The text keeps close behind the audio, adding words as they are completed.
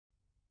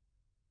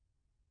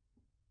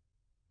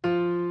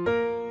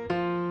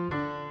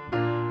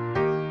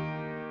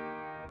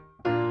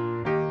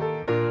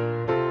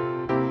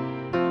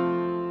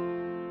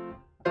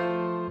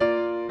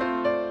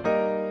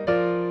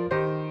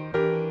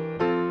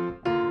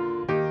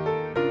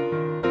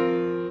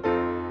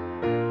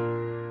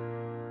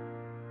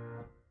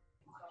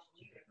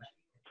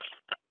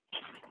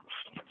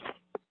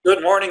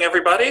Good morning,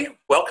 everybody.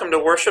 Welcome to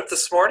worship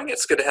this morning.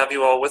 It's good to have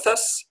you all with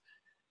us,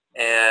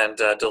 and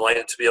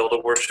delighted to be able to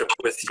worship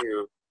with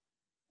you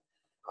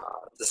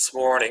this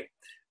morning.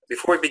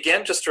 Before we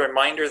begin, just a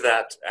reminder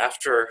that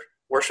after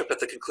worship at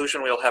the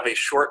conclusion, we'll have a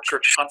short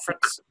church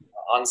conference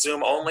on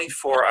Zoom only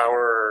for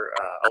our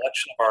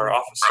election of our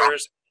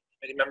officers and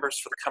committee members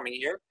for the coming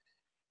year.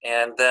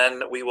 And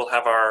then we will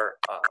have our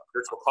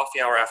virtual coffee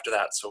hour after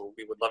that, so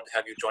we would love to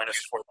have you join us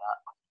for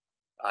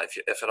that,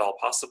 if at all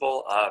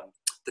possible.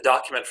 The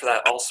document for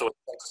that also was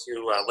sent to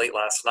you late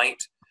last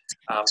night.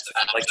 So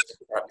if you'd like to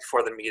do that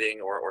before the meeting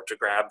or to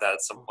grab that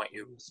at some point,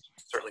 you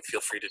certainly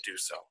feel free to do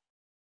so.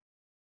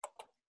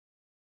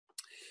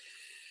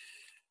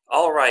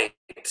 All right.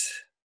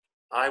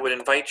 I would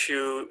invite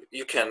you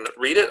can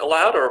read it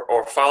aloud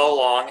or follow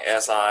along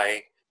as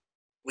I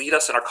lead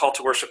us in our call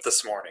to worship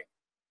this morning.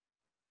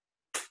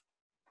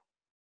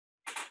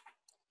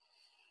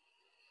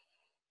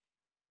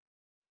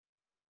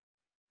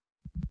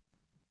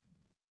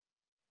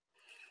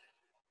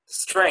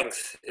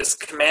 Strength is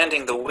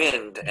commanding the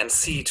wind and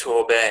sea to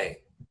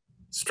obey.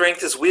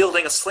 Strength is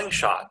wielding a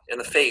slingshot in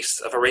the face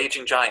of a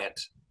raging giant.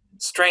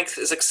 Strength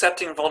is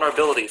accepting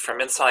vulnerability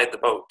from inside the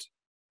boat.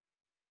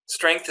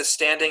 Strength is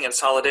standing in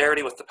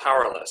solidarity with the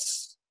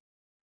powerless.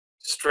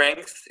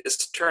 Strength is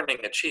turning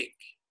a cheek.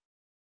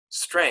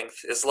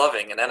 Strength is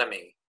loving an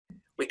enemy.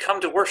 We come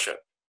to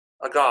worship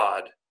a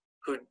God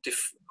who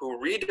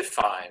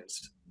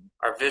redefines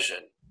our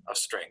vision of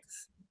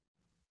strength.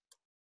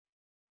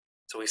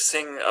 So we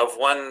sing of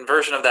one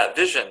version of that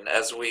vision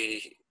as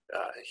we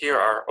hear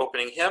our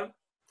opening hymn.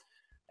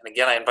 And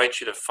again, I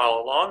invite you to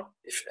follow along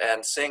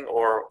and sing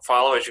or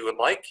follow as you would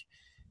like.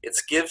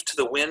 It's "Give to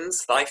the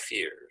Winds Thy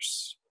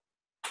Fears."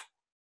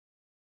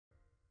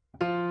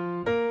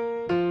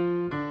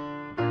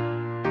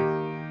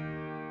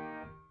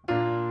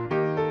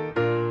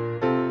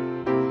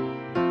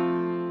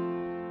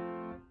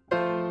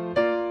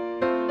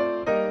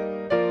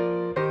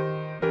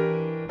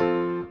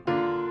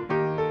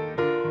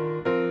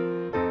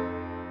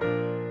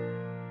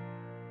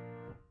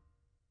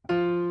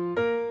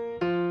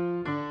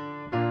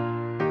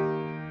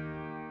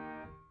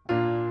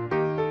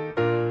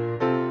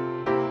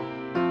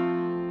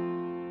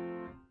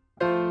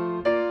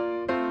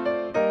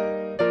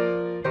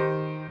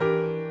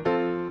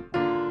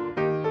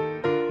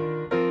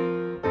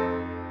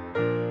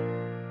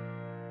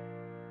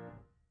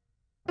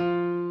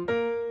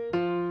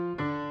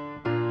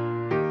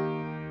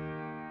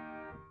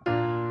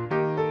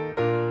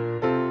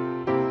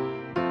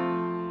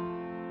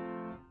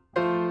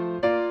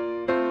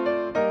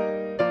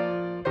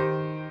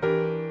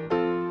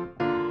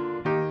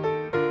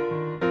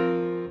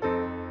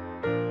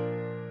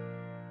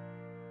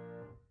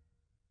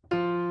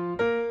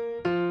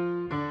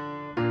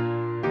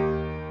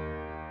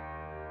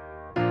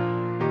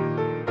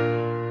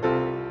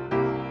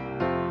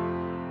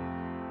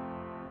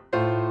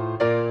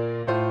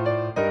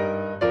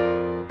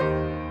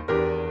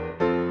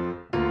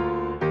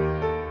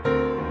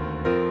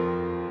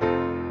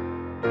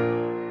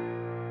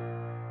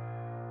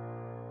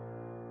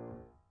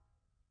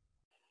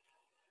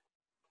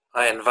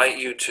 I invite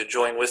you to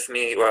join with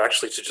me, or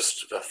actually to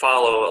just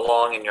follow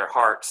along in your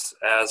hearts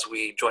as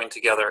we join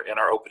together in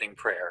our opening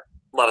prayer.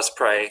 Let us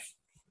pray.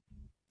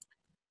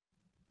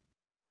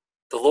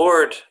 The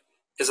Lord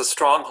is a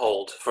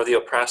stronghold for the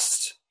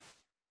oppressed,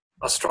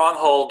 a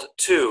stronghold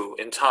too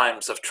in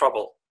times of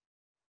trouble.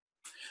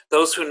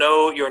 Those who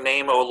know your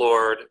name, O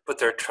Lord, put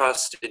their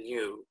trust in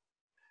you,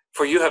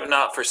 for you have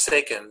not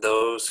forsaken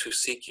those who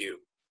seek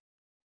you.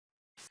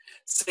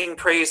 Sing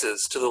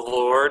praises to the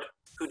Lord,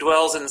 who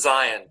dwells in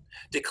Zion.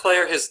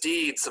 Declare his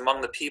deeds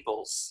among the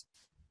peoples.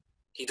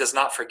 He does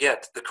not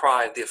forget the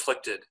cry of the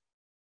afflicted.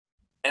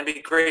 And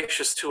be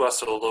gracious to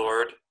us, O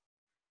Lord.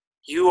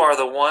 You are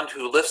the one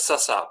who lifts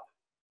us up,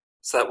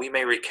 so that we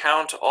may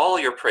recount all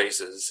your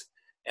praises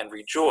and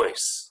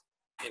rejoice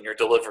in your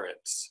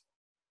deliverance.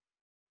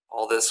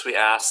 All this we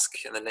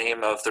ask in the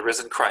name of the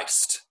risen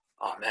Christ.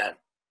 Amen.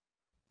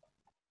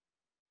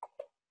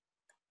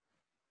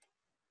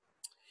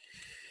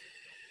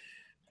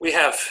 We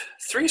have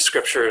three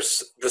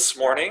scriptures this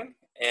morning,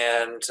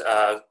 and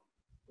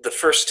the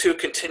first two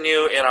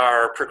continue in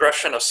our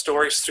progression of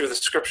stories through the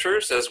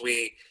scriptures as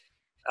we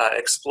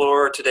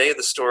explore today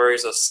the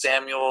stories of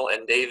Samuel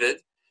and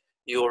David.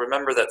 You'll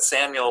remember that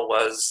Samuel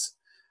was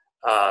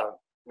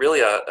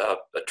really a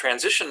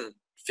transition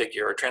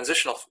figure, a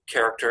transitional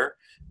character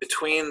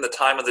between the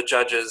time of the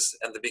judges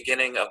and the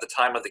beginning of the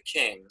time of the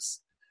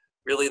kings.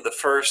 Really the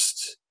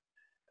first,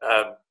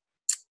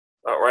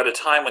 or at a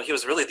time when he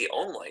was really the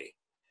only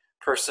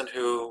person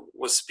who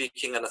was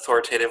speaking an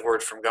authoritative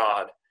word from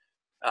God.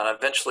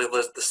 Eventually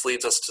this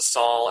leads us to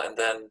Saul and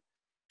then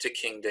to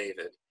King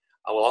David.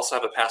 I will also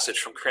have a passage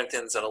from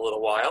Corinthians in a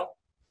little while.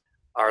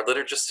 Our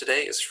liturgist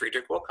today is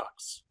Friedrich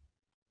Wilcox.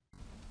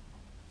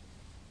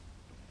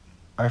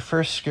 Our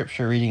first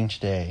scripture reading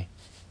today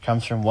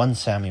comes from 1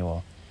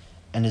 Samuel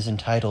and is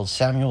entitled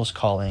Samuel's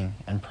Calling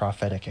and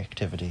Prophetic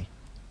Activity.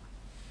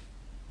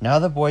 Now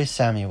the boy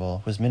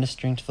Samuel was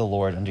ministering to the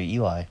Lord under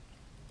Eli.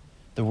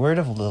 The word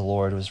of the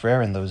Lord was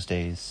rare in those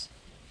days.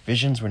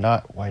 Visions were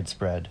not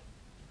widespread.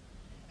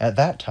 At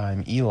that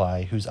time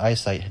Eli, whose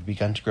eyesight had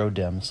begun to grow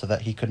dim so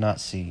that he could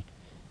not see,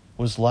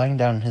 was lying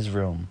down in his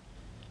room.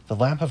 The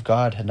lamp of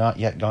God had not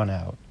yet gone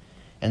out,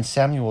 and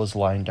Samuel was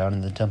lying down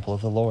in the temple of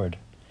the Lord,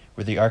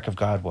 where the ark of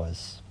God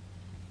was.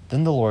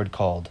 Then the Lord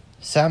called,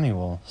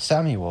 "Samuel,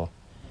 Samuel,"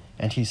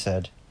 and he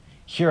said,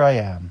 "Here I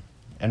am,"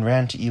 and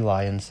ran to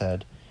Eli and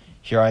said,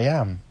 "Here I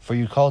am, for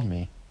you called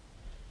me."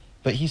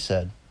 But he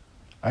said,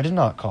 "I did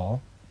not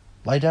call.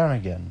 Lie down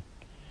again."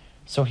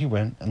 So he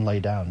went and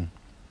lay down.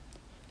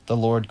 The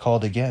Lord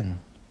called again,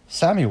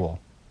 "Samuel."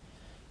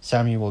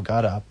 Samuel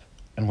got up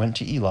and went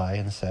to Eli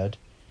and said,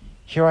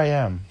 "Here I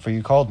am, for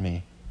you called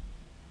me."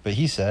 But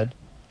he said,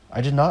 "I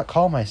did not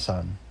call, my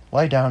son.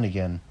 Lie down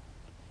again."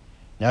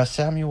 Now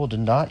Samuel did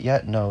not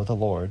yet know the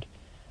Lord,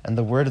 and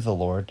the word of the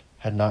Lord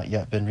had not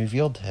yet been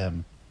revealed to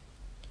him.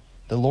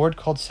 The Lord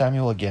called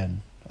Samuel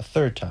again, a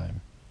third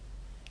time.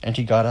 And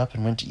he got up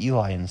and went to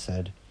Eli and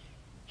said,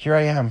 "Here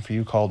I am, for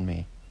you called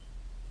me."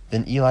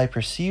 Then Eli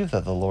perceived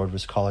that the Lord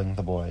was calling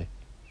the boy.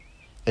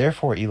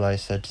 Therefore Eli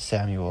said to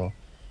Samuel,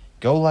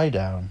 "Go lie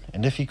down,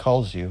 and if he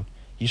calls you,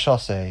 you shall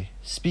say,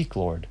 'Speak,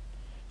 Lord,'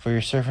 for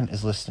your servant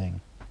is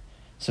listening."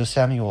 So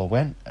Samuel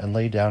went and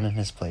lay down in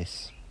his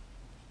place.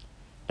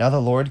 Now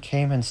the Lord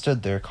came and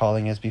stood there,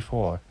 calling as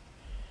before,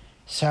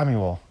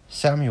 "Samuel,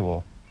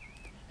 Samuel."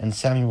 And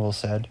Samuel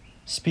said,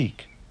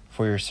 "Speak,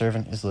 for your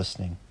servant is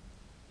listening."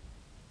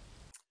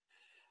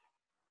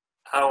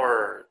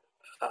 Our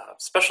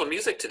special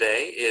music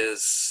today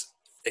is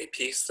a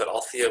piece that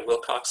Althea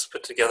Wilcox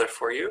put together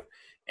for you,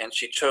 and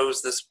she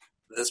chose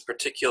this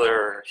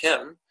particular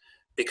hymn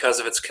because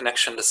of its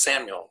connection to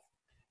Samuel,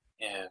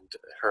 and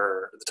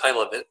the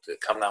title of it,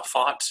 "Come Thou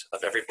Font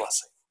of Every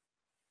Blessing."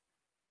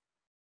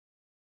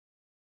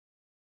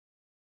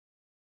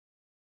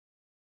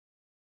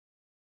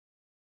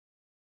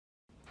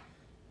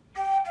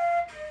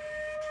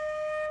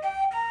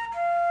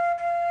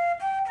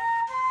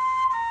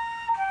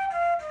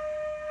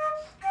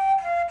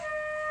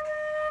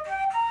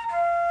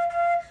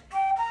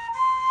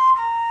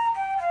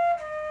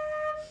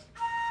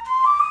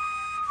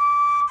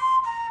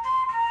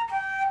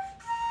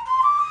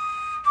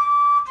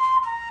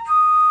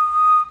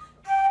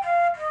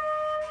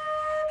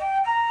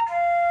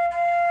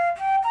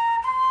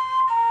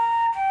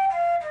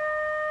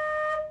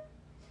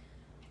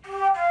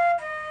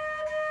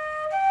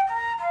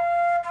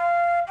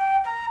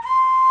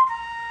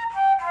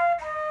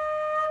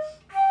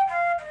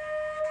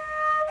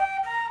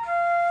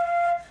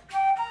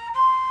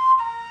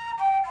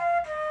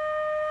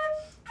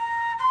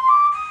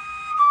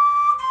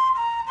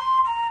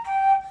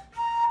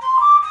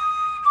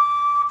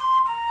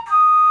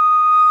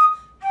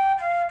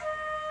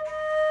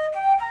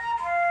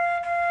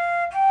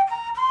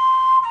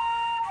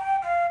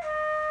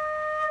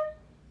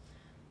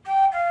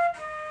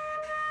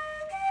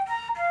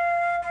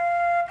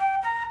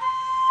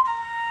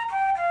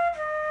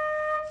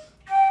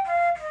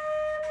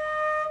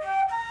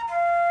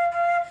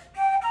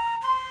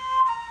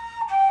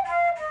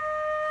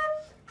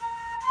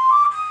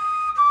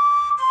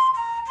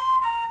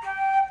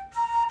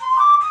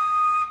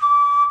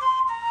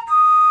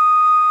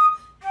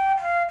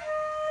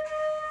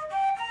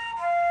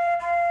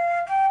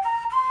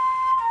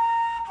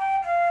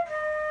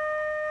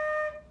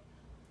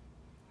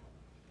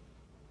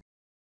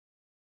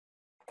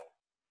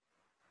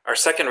 Our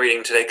second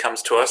reading today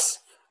comes to us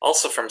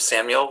also from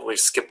Samuel. We've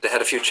skipped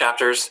ahead a few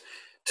chapters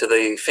to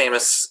the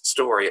famous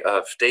story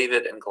of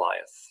David and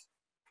Goliath.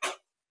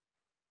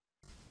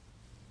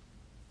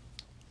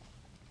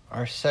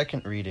 Our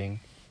second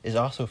reading is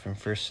also from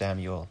 1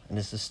 Samuel and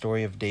is the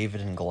story of David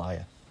and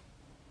Goliath.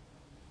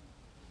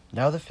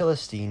 Now the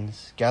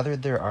Philistines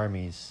gathered their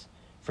armies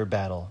for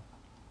battle.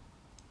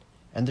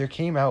 And there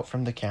came out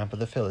from the camp of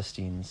the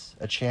Philistines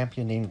a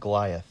champion named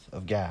Goliath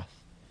of Gath,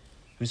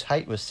 whose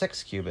height was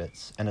 6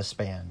 cubits and a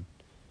span.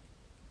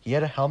 He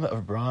had a helmet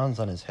of bronze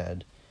on his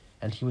head,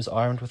 and he was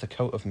armed with a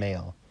coat of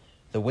mail.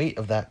 The weight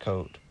of that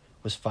coat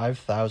was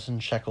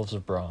 5,000 shekels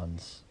of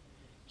bronze.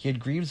 He had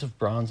greaves of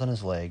bronze on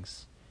his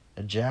legs,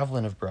 a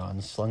javelin of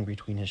bronze slung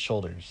between his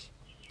shoulders.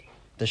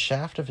 The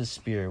shaft of his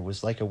spear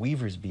was like a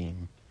weaver's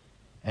beam,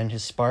 and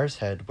his spar's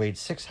head weighed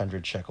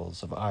 600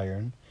 shekels of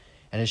iron,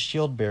 and his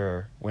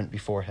shield-bearer went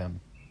before him.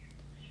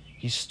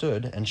 He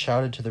stood and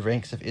shouted to the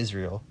ranks of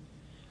Israel,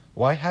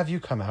 "Why have you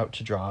come out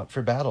to draw up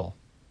for battle?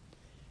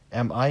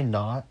 Am I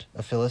not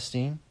a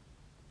Philistine?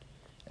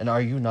 And are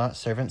you not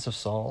servants of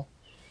Saul?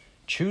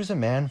 Choose a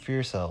man for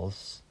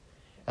yourselves,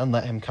 and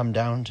let him come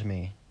down to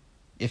me.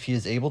 If he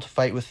is able to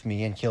fight with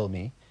me and kill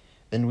me,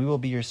 then we will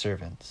be your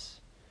servants.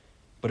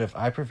 But if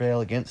I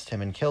prevail against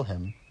him and kill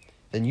him,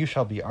 then you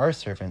shall be our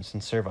servants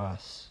and serve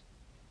us."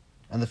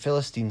 And the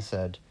Philistine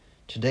said,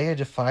 "Today I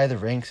defy the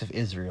ranks of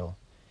Israel.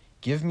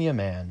 Give me a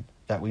man,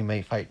 that we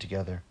may fight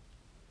together."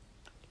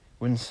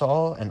 When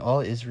Saul and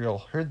all Israel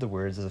heard the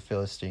words of the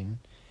Philistine,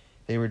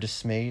 they were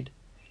dismayed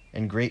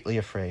and greatly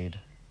afraid.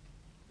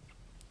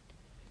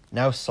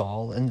 Now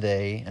Saul and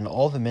they and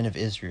all the men of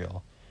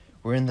Israel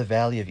were in the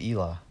valley of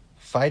Elah,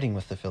 fighting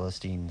with the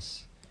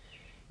Philistines.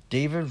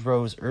 David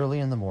rose early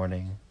in the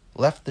morning,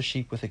 left the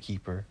sheep with a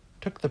keeper,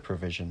 took the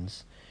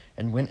provisions,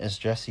 and went as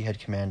Jesse had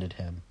commanded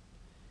him.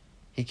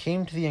 He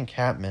came to the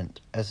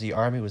encampment as the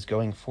army was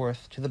going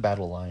forth to the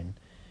battle line,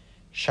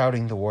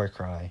 shouting the war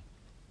cry.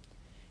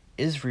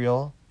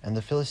 Israel and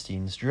the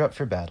Philistines drew up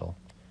for battle,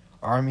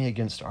 army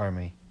against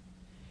army.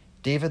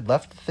 David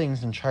left the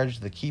things in charge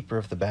of the keeper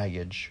of the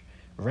baggage,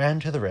 ran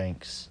to the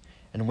ranks,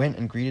 and went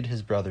and greeted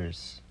his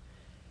brothers.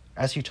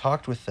 As he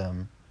talked with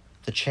them,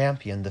 the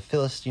champion, the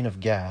Philistine of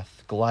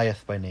Gath,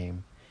 Goliath by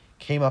name,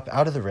 came up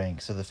out of the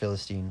ranks of the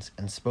Philistines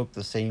and spoke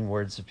the same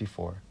words as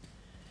before.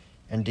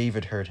 And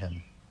David heard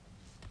him.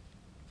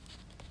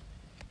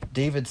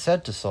 David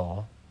said to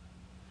Saul,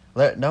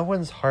 "Let no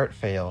one's heart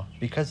fail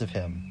because of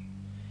him.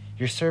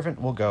 Your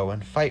servant will go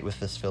and fight with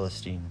this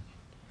Philistine."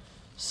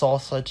 Saul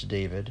said to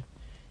David,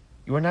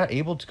 "You are not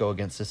able to go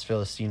against this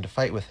Philistine to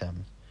fight with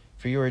him,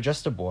 for you are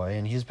just a boy,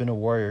 and he has been a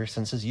warrior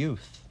since his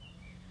youth."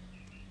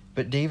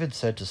 But David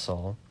said to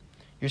Saul,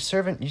 "Your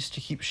servant used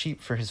to keep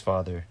sheep for his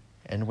father,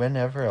 and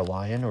whenever a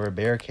lion or a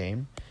bear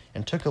came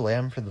and took a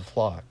lamb for the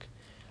flock,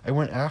 I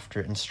went after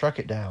it and struck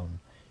it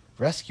down,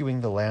 rescuing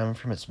the lamb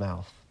from its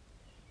mouth.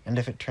 And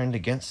if it turned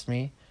against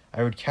me,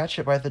 I would catch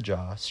it by the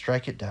jaw,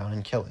 strike it down,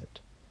 and kill it.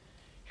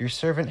 Your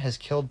servant has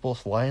killed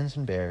both lions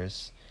and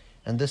bears,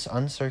 and this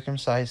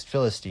uncircumcised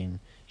Philistine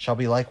shall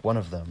be like one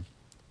of them,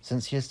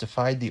 since he has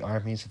defied the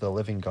armies of the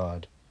living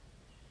God."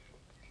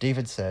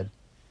 David said,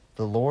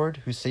 "The Lord,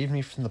 who saved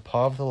me from the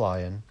paw of the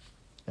lion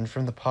and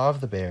from the paw of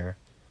the bear,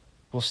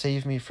 will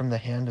save me from the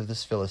hand of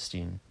this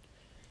Philistine."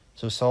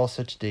 So Saul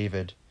said to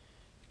David,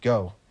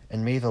 "Go,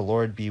 and may the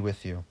Lord be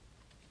with you."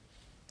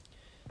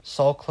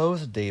 Saul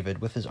clothed David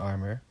with his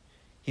armor.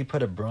 He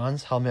put a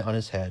bronze helmet on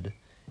his head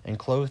and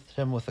clothed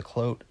him with a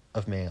coat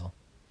of mail.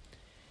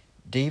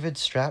 David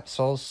strapped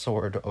Saul's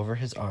sword over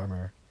his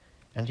armor,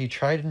 and he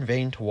tried in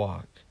vain to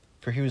walk,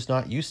 for he was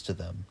not used to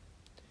them.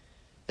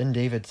 Then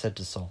David said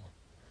to Saul,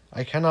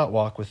 "I cannot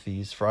walk with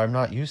these, for I am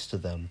not used to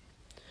them."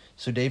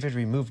 So David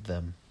removed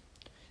them.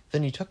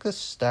 Then he took the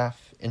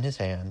staff in his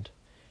hand,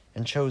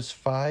 and chose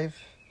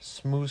 5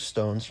 smooth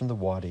stones from the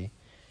wadi,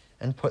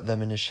 and put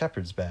them in his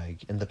shepherd's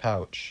bag, in the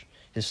pouch.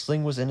 His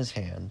sling was in his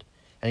hand,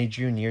 and he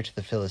drew near to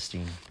the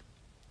Philistine.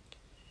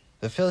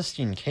 The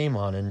Philistine came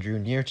on and drew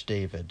near to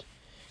David,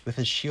 with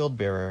his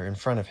shield-bearer in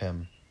front of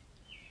him.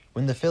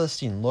 When the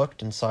Philistine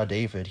looked and saw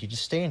David, he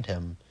disdained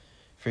him,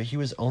 for he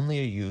was only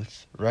a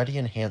youth, ruddy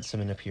and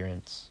handsome in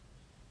appearance.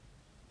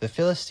 The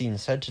Philistine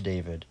said to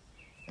David,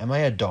 "Am I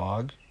a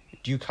dog?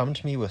 Do you come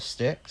to me with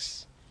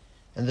sticks?"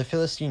 And the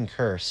Philistine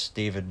cursed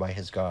David by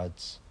his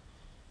gods.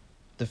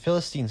 The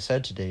Philistine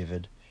said to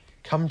David,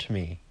 "Come to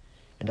me,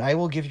 and I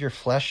will give your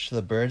flesh to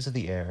the birds of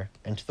the air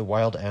and to the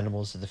wild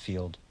animals of the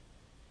field."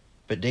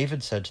 But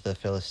David said to the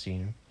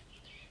Philistine,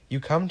 "You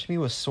come to me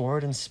with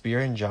sword and spear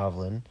and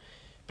javelin,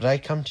 but I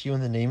come to you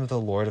in the name of the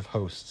Lord of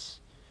hosts,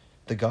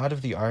 the God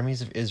of the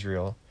armies of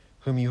Israel,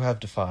 whom you have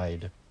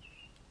defied.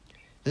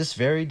 This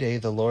very day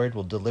the Lord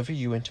will deliver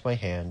you into my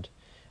hand,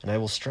 and I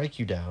will strike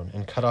you down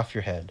and cut off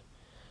your head.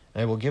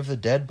 And I will give the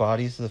dead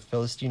bodies of the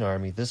Philistine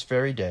army this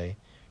very day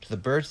to the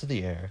birds of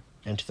the air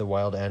and to the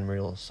wild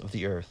animals of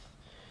the earth,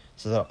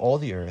 so that all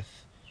the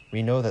earth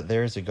may know that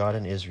there is a God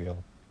in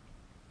Israel,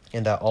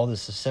 and that all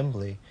this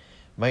assembly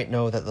might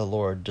know that the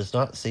Lord does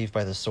not save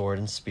by the sword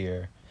and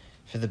spear,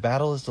 for the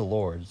battle is the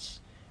Lord's,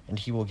 and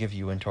he will give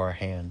you into our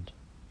hand."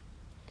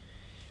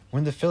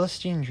 When the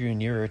Philistine drew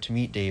nearer to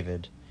meet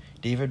David,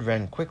 David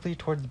ran quickly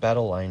toward the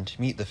battle line to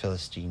meet the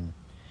Philistine.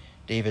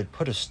 David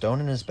put a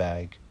stone in his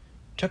bag,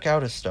 took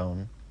out a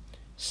stone,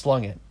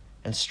 slung it,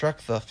 and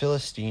struck the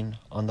Philistine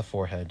on the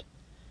forehead.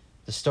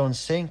 The stone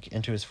sank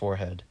into his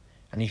forehead,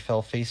 and he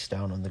fell face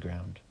down on the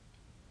ground.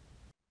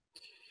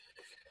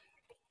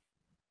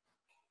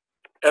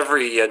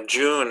 Every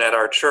June at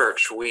our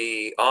church,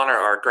 we honor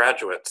our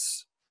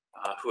graduates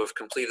who have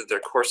completed their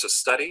course of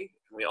study.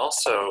 We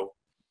also,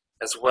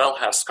 as well,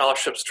 have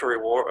scholarships to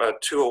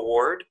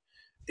award.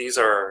 These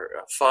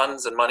are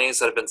funds and monies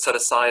that have been set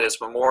aside as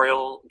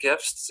memorial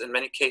gifts in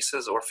many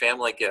cases, or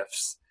family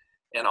gifts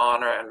in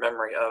honor and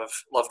memory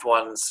of loved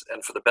ones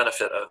and for the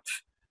benefit of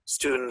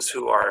students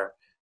who are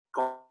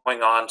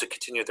going on to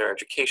continue their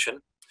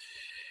education.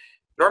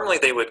 Normally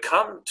they would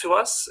come to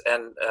us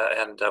and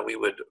we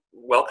would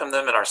welcome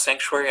them in our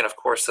sanctuary, and of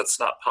course that's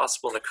not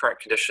possible in the current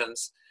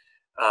conditions.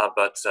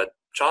 But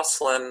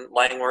Jocelyn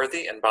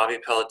Langworthy and Bobby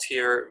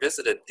Pelletier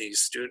visited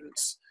these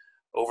students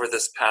over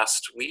this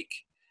past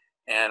week,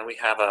 and we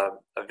have a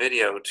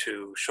video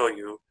to show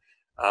you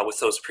with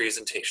those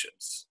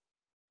presentations.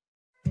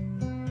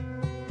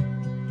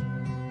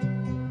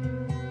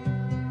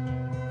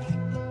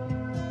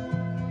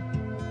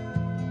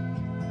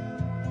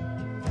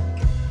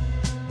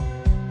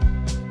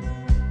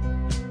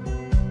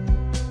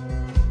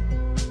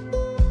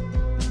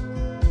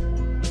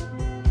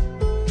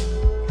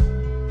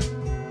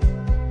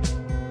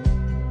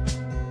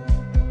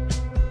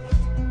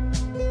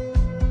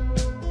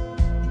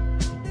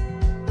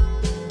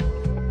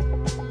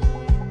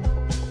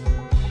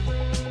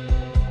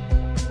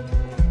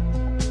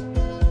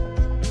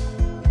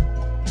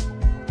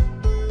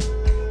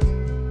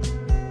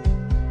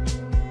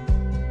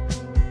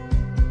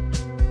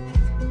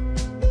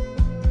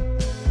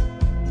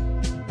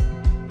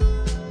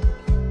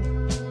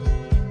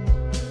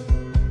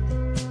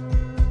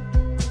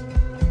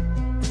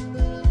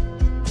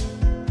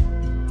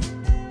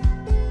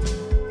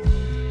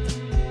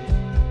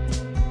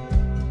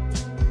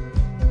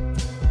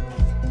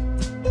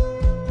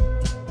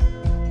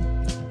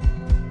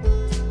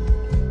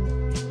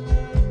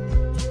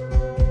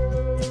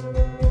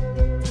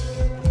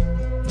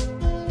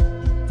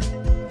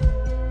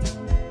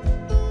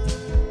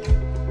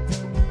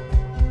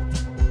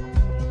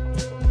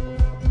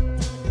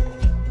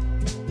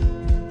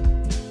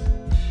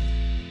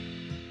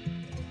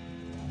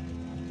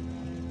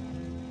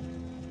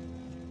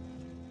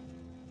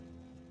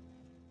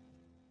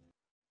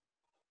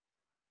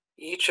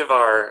 Each of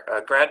our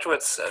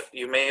graduates,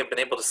 you may have been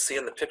able to see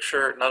in the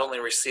picture, not only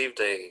received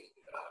a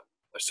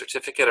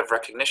certificate of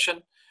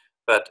recognition,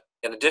 but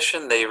in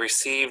addition, they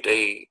received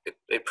a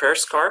prayer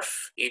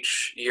scarf.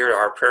 Each year,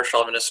 our prayer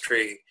shawl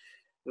ministry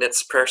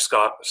knits prayer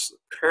scarves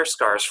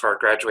for our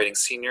graduating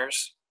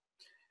seniors,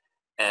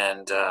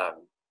 and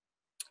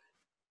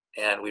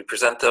we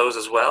present those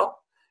as well.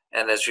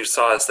 And as you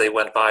saw, as they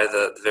went by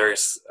the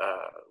various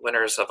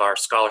winners of our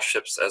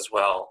scholarships as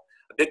well,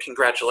 a big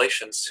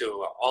congratulations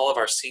to all of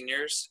our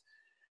seniors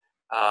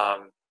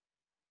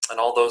and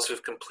all those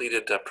who've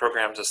completed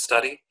programs of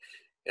study.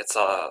 It's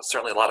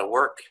certainly a lot of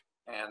work,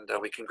 and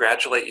we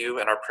congratulate you,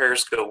 and our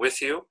prayers go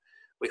with you.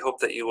 We hope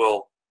that you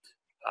will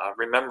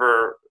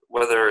remember,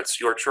 whether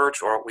it's your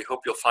church, or we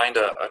hope you'll find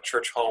a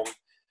church home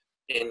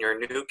in your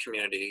new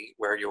community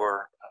where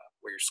your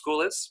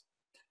school is,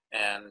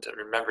 and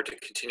remember to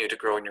continue to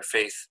grow in your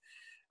faith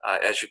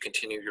as you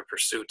continue your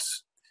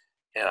pursuits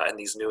in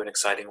these new and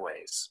exciting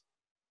ways.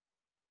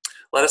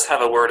 Let us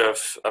have a word of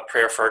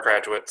prayer for our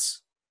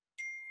graduates.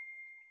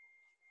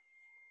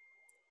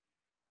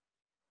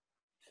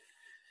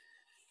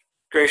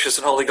 Gracious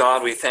and holy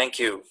God, we thank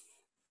you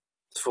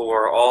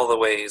for all the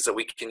ways that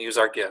we can use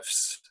our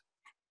gifts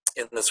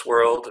in this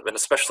world, and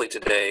especially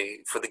today,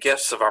 for the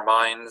gifts of our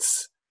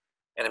minds,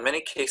 and in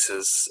many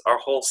cases, our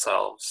whole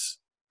selves,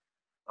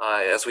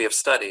 as we have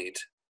studied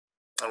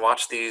and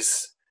watched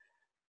these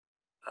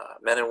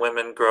men and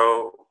women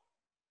grow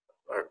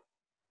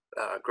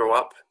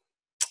up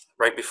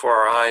right before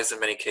our eyes in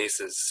many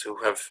cases,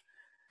 who have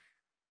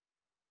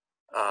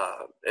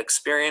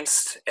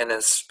experienced, and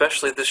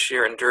especially this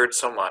year, endured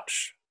so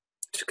much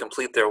to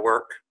complete their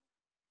work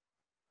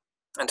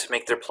and to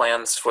make their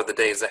plans for the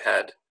days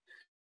ahead.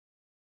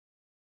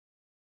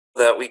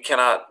 That we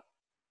cannot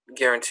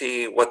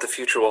guarantee what the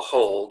future will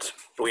hold,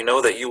 but we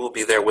know that you will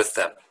be there with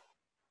them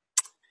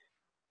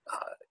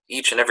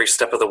each and every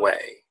step of the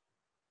way.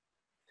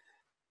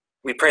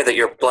 We pray that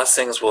your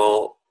blessings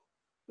will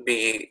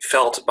be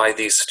felt by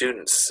these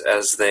students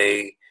as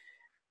they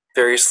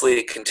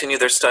variously continue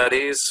their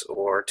studies,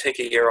 or take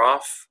a year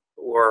off,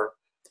 or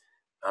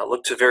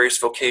look to various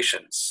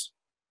vocations.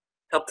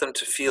 Help them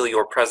to feel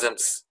your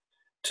presence,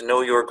 to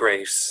know your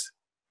grace,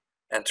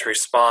 and to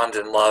respond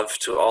in love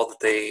to all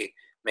that they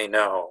may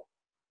know.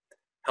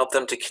 Help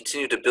them to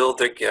continue to build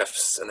their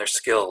gifts and their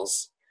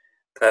skills,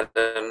 that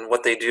in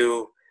what they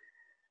do,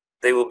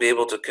 they will be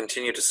able to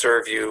continue to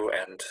serve you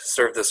and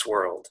serve this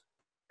world,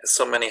 as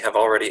so many have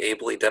already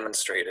ably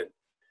demonstrated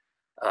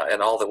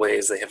in all the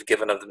ways they have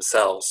given of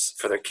themselves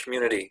for their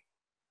community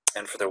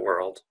and for their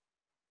world.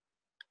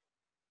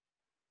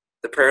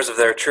 The prayers of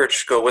their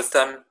church go with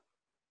them,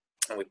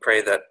 and we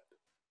pray that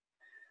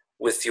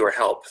with your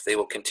help, they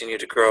will continue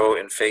to grow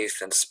in faith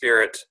and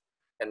spirit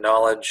and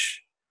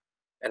knowledge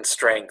and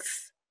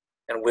strength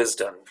and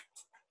wisdom,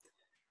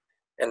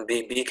 and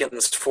be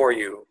beacons for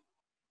you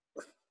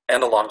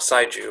and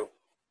alongside you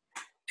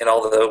in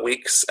all the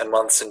weeks and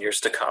months and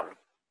years to come.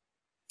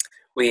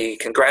 We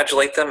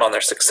congratulate them on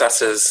their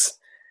successes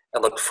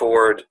and look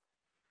forward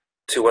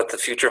to what the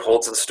future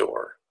holds in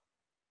store.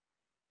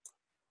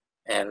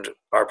 And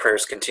our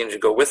prayers continue to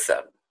go with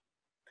them,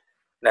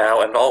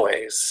 now and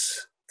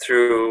always,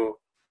 through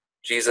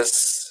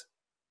Jesus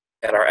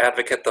and our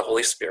advocate, the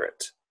Holy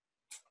Spirit.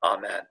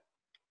 Amen.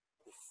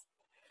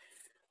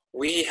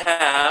 We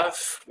have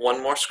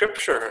one more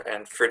scripture,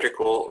 and Friedrich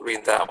will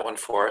read that one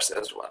for us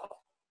as well.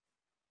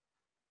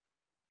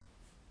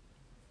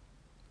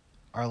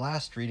 Our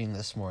last reading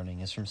this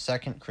morning is from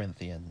 2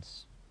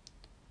 Corinthians,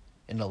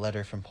 in a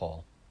letter from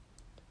Paul.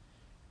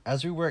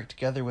 As we work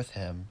together with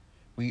him,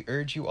 we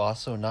urge you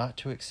also not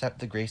to accept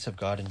the grace of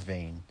God in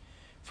vain,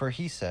 for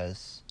he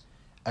says,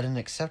 "At an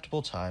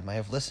acceptable time I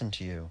have listened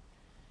to you,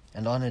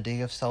 and on a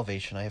day of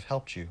salvation I have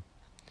helped you.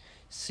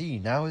 See,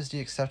 now is the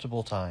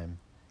acceptable time.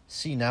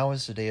 See, now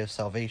is the day of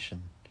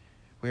salvation.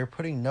 We are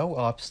putting no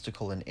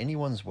obstacle in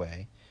anyone's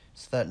way,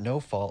 so that no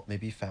fault may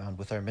be found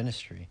with our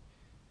ministry.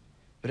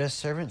 But as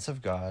servants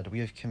of God, we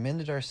have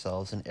commended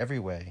ourselves in every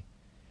way,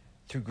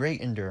 through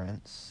great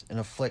endurance, in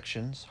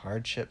afflictions,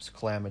 hardships,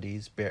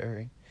 calamities,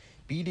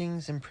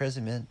 beatings,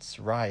 imprisonments,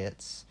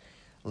 riots,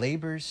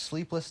 labors,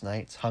 sleepless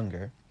nights,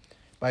 hunger,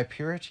 by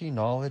purity,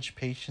 knowledge,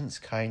 patience,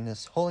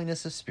 kindness,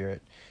 holiness of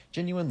spirit,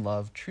 genuine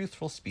love,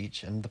 truthful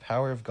speech, and the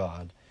power of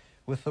God,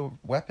 with the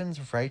weapons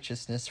of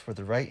righteousness for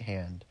the right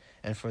hand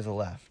and for the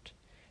left,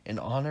 in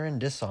honor and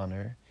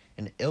dishonor,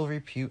 in ill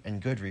repute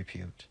and good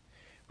repute.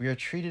 We are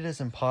treated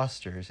as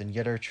impostors and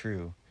yet are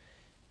true,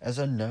 as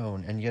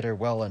unknown and yet are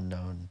well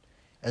unknown,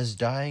 as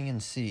dying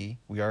and see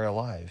we are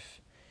alive,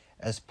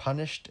 as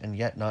punished and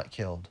yet not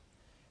killed,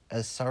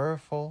 as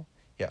sorrowful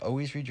yet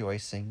always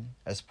rejoicing,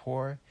 as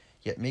poor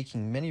yet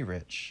making many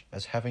rich,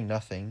 as having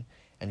nothing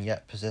and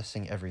yet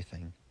possessing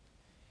everything.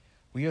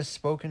 We have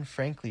spoken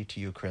frankly to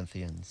you,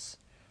 Corinthians.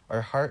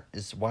 Our heart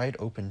is wide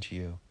open to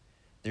you.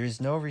 There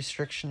is no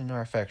restriction in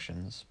our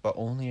affections, but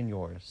only in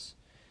yours.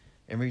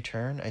 In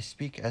return, I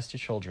speak as to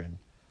children.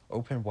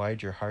 Open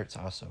wide your hearts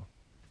also."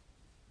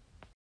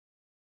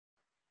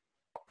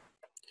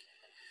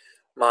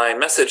 My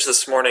message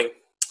this morning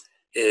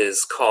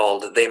is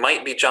called They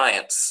Might Be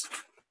Giants.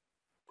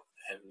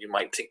 And you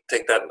might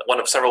take that one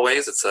of several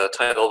ways. It's a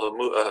title of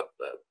a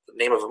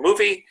name of a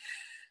movie.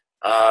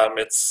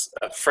 It's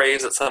a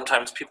phrase that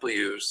sometimes people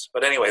use.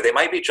 But anyway, they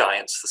might be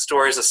giants. The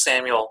stories of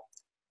Samuel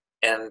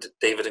and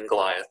David and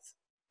Goliath.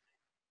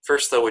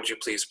 First, though, would you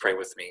please pray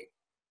with me?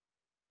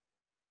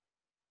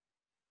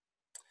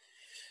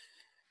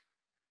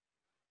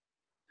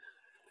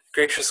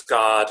 Gracious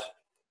God,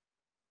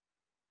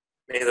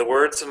 may the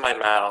words of my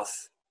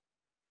mouth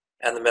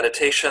and the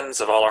meditations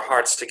of all our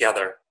hearts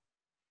together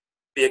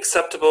be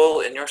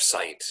acceptable in your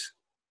sight.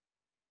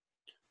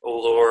 O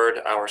Lord,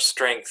 our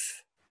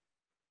strength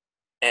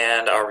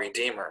and our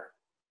Redeemer.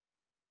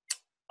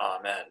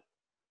 Amen.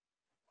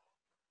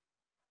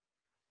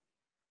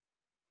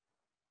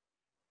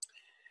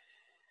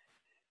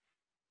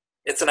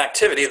 It's an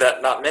activity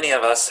that not many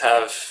of us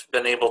have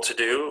been able to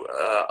do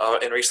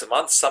in recent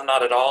months, some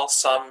not at all,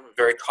 some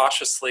very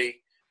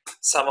cautiously,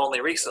 some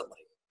only recently.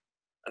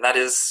 And that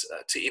is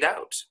to eat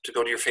out, to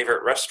go to your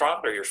favorite restaurant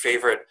or your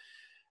favorite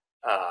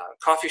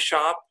coffee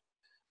shop,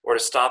 or to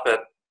stop at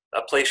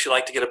a place you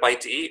like to get a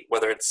bite to eat,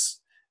 whether it's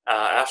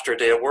after a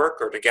day of work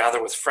or to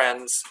gather with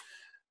friends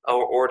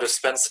or to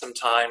spend some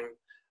time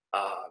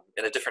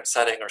in a different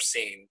setting or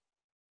scene.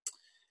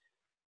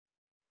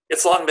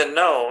 It's long been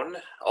known,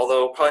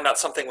 although probably not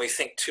something we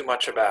think too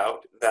much about,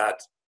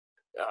 that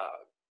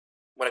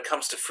when it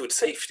comes to food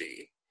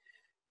safety,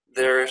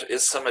 there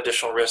is some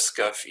additional risk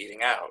of eating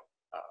out,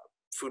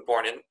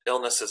 foodborne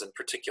illnesses in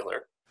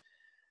particular.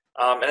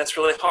 And it's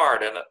really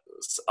hard, and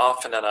it's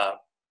often in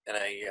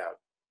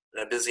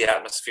a busy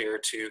atmosphere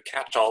to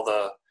catch all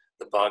the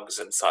bugs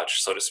and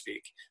such, so to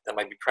speak, that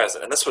might be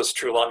present. And this was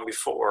true long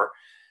before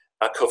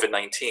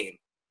COVID-19.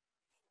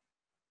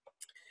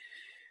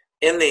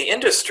 In the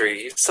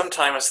industry,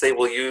 sometimes they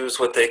will use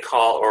what they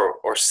call,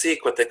 or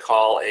seek what they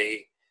call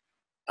a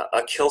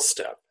kill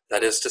step.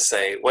 That is to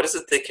say, what is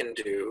it they can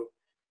do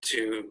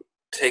to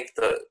take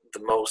the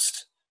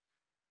most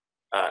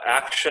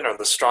action or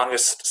the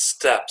strongest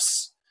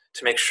steps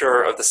to make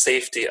sure of the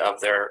safety of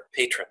their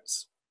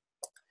patrons.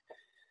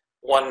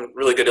 One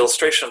really good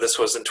illustration of this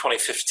was in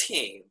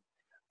 2015.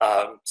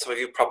 Some of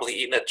you have probably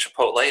eaten at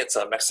Chipotle. It's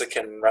a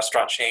Mexican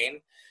restaurant chain.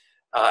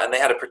 And they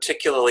had a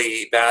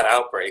particularly bad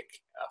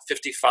outbreak.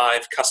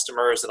 55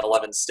 customers in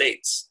 11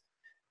 states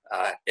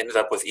ended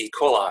up with E.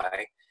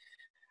 coli.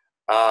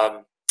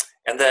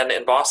 And then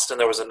in Boston,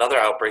 there was another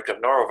outbreak of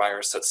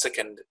norovirus that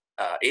sickened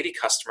 80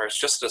 customers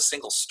just at a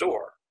single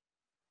store.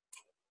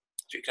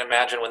 So you can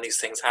imagine when these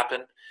things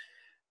happen,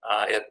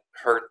 it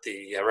hurt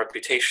the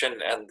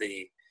reputation and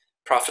the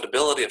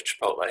profitability of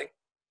Chipotle.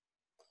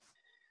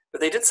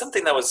 But they did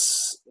something that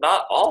was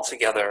not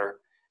altogether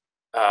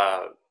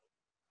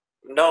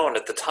known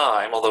at the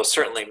time, although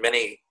certainly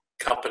many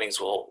companies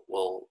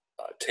will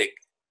take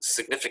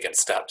significant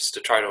steps to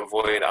try to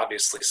avoid,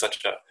 obviously,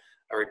 such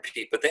a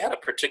repeat. But they had a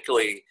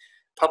particularly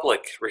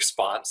public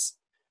response.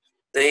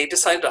 They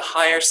decided to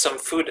hire some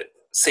food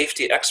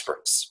safety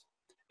experts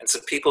and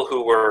some people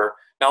who were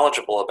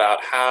knowledgeable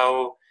about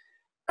how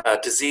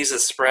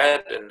diseases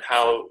spread and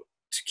how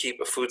to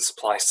keep a food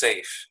supply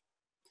safe.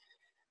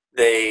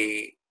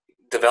 They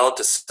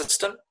developed a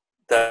system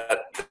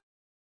that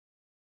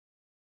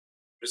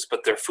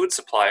but their food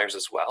suppliers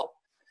as well.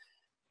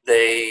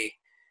 They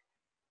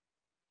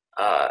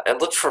and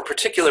looked for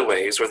particular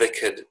ways where they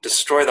could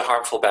destroy the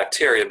harmful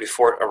bacteria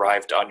before it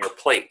arrived on your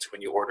plate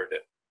when you ordered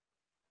it.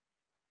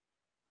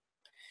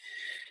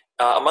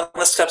 Among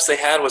the steps they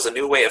had was a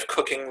new way of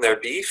cooking their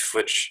beef,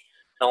 which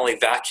not only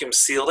vacuum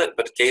sealed it,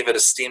 but gave it a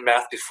steam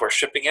bath before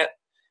shipping it,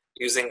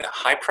 using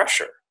high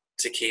pressure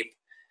to keep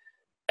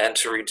and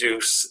to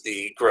reduce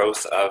the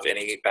growth of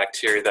any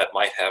bacteria that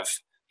might have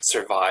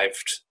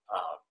survived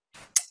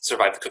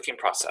the cooking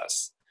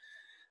process.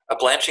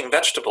 Blanching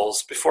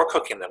vegetables before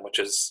cooking them, which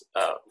is,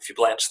 if you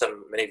blanch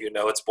them, many of you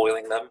know it's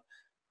boiling them,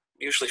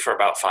 usually for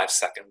about 5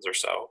 seconds or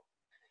so.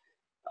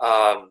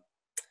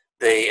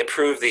 They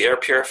improved the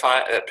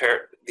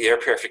air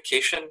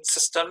purification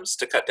systems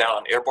to cut down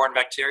on airborne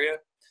bacteria.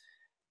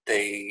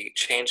 They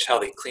changed how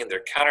they cleaned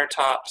their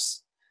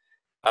countertops.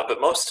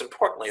 But most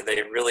importantly,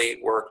 they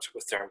really worked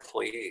with their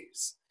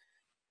employees.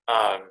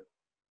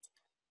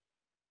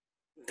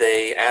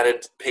 They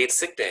added paid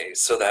sick days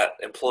so that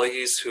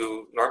employees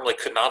who normally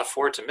could not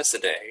afford to miss a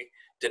day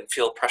didn't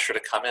feel pressure to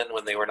come in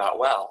when they were not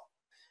well.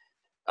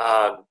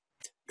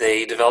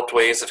 They developed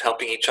ways of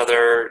helping each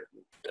other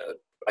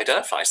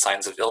identify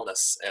signs of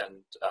illness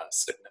and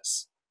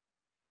sickness.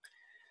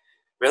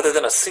 Rather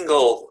than a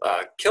single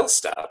kill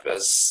step,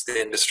 as the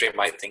industry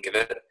might think of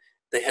it,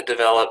 they had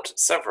developed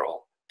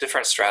several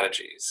different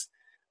strategies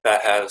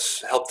that have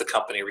helped the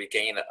company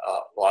regain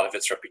a lot of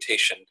its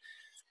reputation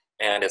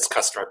and its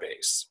customer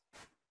base.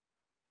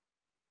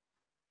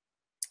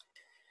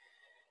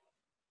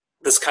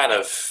 This kind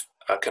of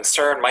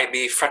concern might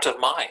be front of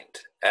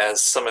mind,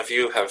 as some of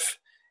you have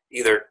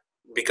either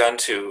begun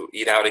to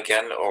eat out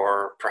again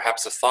or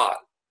perhaps have thought,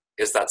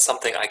 is that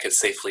something I could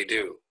safely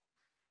do?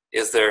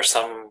 Is there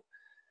some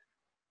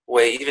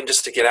way, even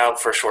just to get out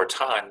for a short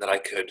time, that I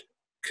could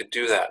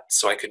do that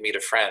so I could meet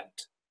a friend.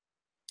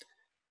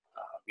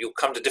 You'll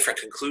come to different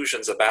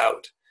conclusions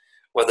about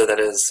whether that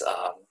is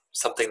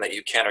something that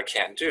you can or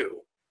can't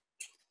do.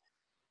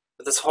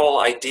 But this whole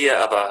idea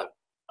of a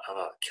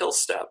kill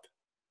step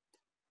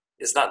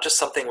is not just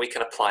something we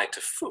can apply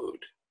to food.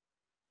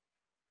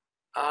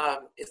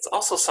 It's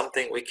also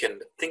something we can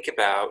think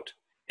about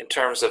in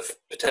terms of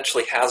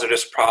potentially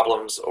hazardous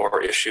problems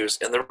or issues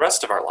in the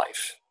rest of our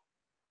life.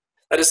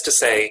 That is to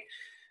say,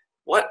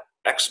 what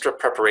extra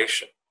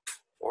preparation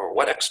or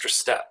what extra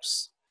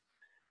steps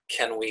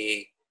can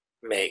we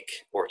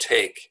make or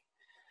take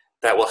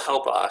that will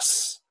help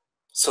us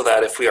so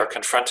that if we are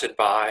confronted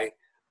by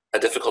a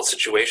difficult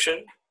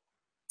situation,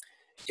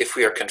 if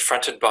we are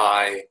confronted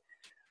by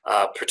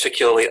a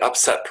particularly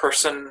upset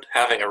person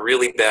having a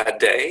really bad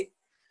day,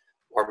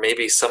 or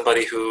maybe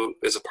somebody who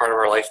is a part of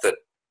our life that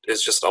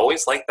is just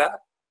always like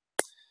that,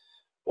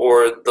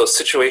 or those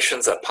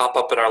situations that pop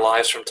up in our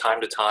lives from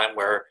time to time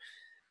where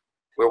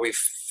we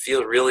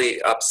feel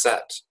really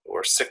upset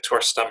or sick to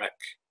our stomach,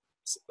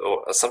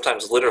 or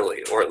sometimes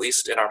literally, or at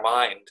least in our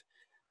mind,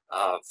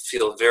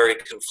 feel very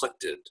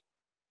conflicted,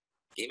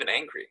 even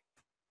angry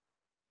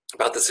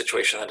about the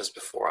situation that is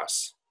before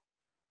us.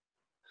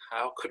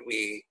 How could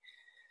we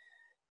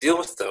deal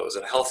with those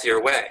in a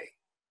healthier way,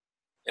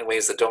 in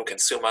ways that don't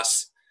consume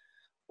us,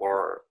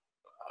 or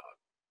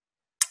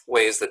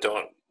ways that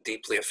don't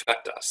deeply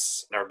affect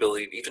us and our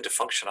ability even to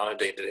function on a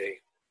day-to-day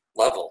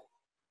level?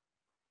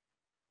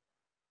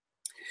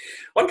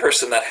 One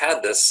person that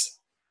had this,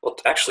 well,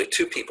 actually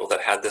two people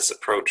that had this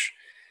approach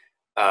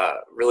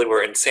really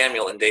were in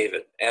Samuel and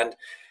David. And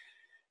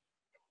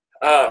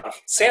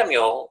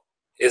Samuel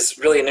is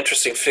really an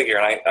interesting figure,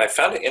 and I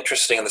found it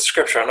interesting in the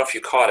scripture. I don't know if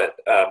you caught it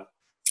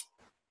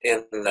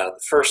in the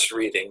first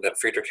reading that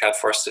Friedrich had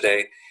for us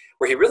today,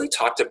 where he really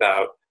talked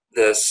about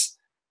this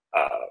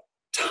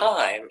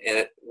time in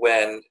it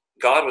when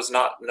God was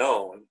not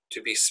known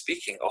to be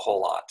speaking a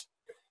whole lot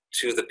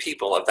to the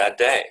people of that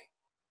day.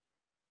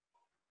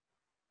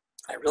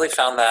 I really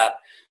found that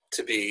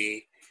to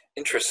be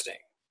interesting.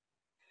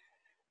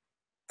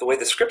 The way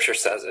the scripture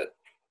says it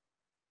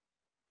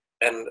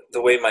and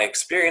the way my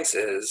experience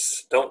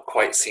is don't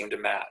quite seem to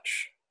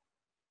match.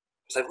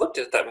 As I've looked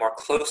at that more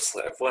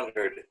closely, I've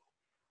wondered,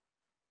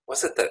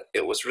 was it that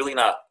it was really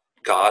not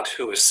God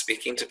who was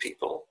speaking to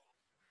people?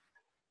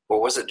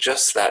 Or was it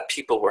just that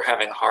people were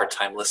having a hard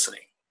time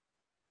listening?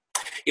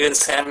 Even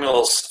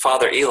Samuel's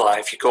father Eli,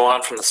 if you go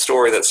on from the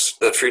story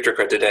that Friedrich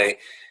read today,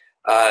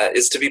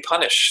 is to be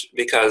punished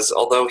because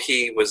although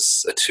he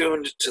was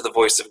attuned to the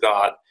voice of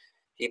God,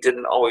 he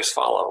didn't always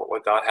follow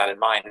what God had in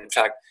mind. In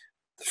fact,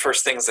 the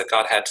first things that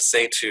God had to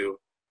say to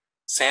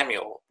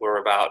Samuel were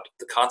about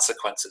the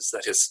consequences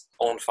that his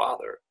own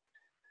father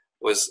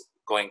was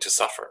going to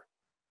suffer.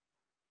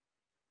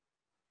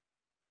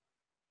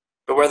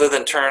 But rather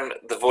than turn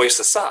the voice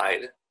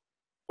aside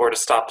or to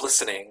stop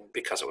listening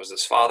because it was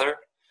his father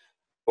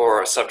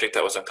or a subject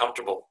that was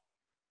uncomfortable,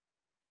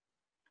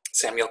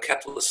 Samuel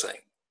kept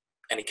listening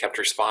and he kept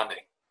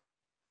responding.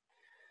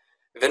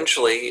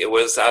 Eventually, it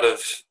was out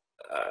of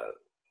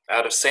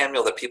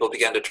Samuel that people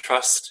began to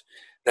trust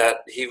that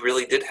he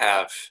really did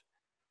have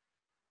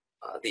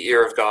the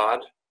ear of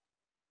God,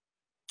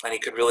 and he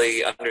could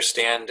really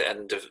understand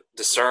and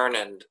discern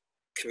and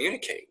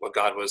communicate what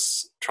God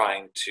was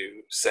trying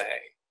to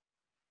say.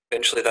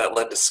 Eventually, that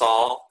led to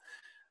Saul,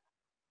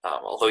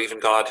 although even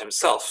God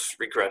himself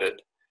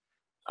regretted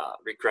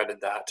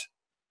that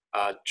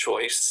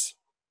choice.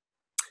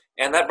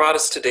 And that brought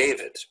us to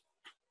David,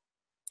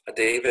 a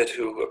David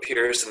who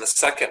appears in the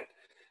second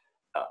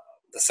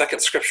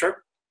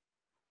scripture,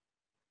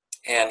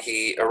 and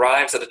he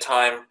arrives at a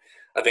time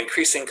of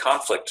increasing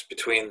conflict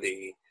between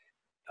the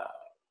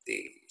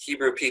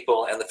Hebrew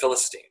people and the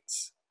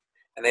Philistines,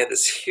 and they had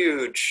this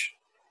huge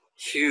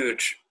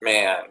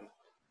man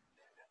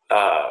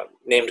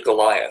named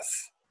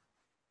Goliath.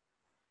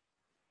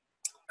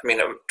 I mean,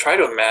 try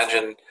to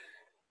imagine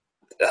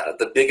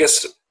the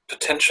biggest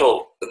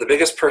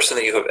person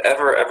that you have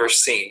ever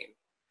seen,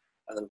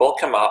 and then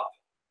bulk him up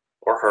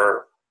or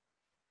her,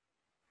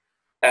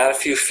 add a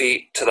few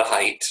feet to the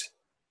height,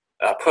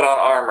 put on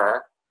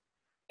armor,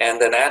 and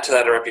then add to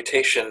that a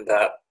reputation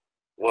that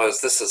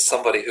this is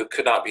somebody who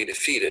could not be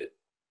defeated.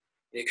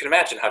 You can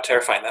imagine how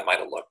terrifying that might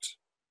have looked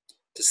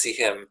to see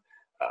him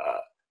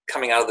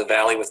coming out of the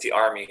valley with the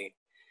army,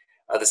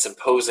 this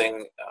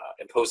imposing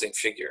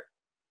figure.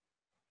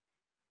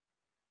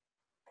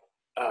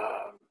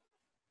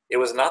 It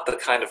was not the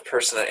kind of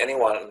person that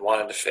anyone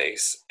wanted to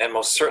face, and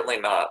most certainly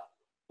not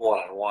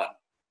one-on-one.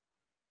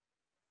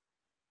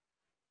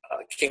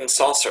 King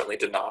Saul certainly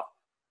did not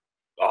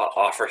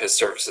offer his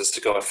services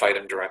to go and fight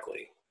him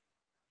directly.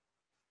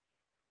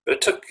 But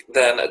it took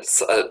then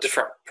a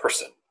different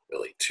person,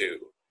 really,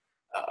 to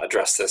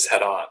address this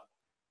head on.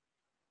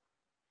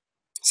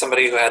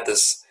 Somebody who had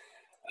this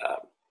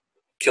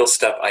kill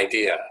step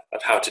idea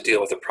of how to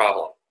deal with a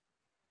problem.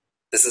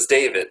 This is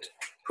David,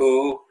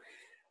 who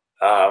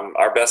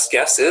our best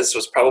guess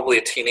was probably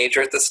a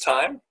teenager at this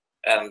time,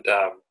 and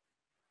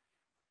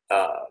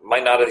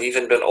might not have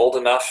even been old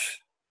enough,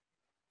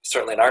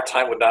 certainly in our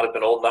time would not have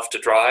been old enough to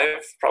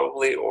drive,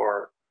 probably,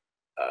 or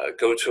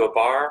go to a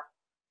bar,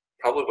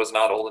 probably was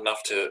not old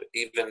enough to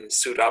even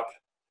suit up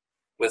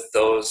with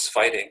those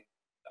fighting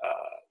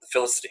the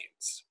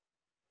Philistines.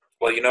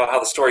 Well, you know how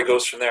the story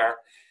goes from there.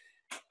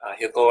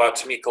 He'll go out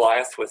to meet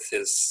Goliath with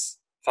his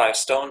 5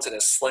 stones and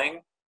his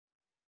sling,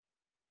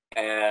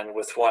 and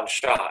with one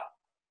shot,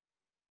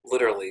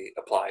 literally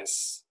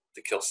applies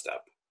the kill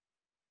step.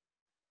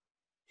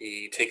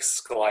 He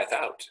takes Goliath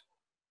out.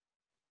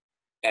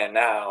 And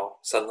now,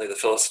 suddenly the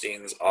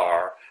Philistines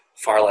are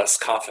far less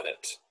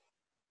confident.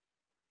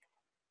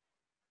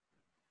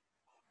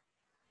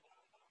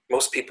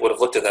 Most people would have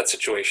looked at that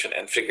situation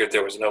and figured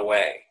there was no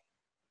way,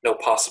 no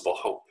possible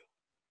hope.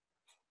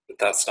 But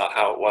that's not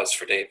how it was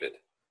for David.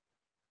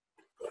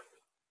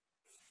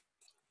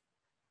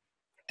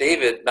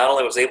 David not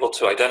only was able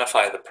to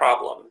identify the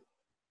problem,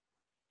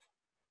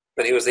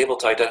 but he was able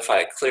to identify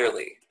it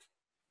clearly.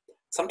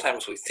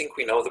 Sometimes we think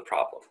we know the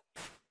problem,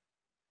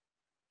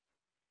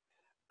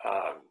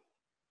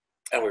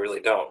 and we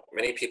really don't.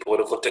 Many people would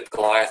have looked at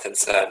Goliath and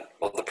said,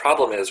 well, the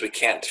problem is we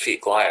can't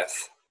defeat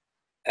Goliath.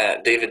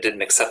 And David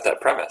didn't accept that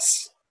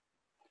premise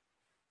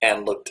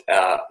and looked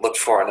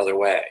for another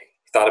way.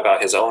 He thought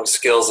about his own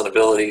skills and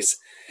abilities.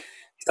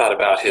 He thought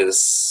about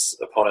his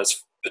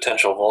opponent's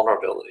potential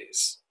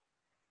vulnerabilities.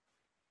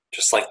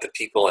 Just like the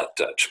people at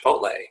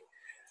Chipotle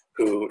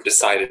who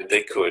decided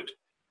they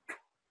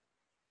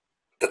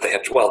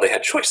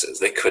had choices.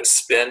 They could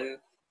spin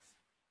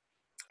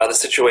the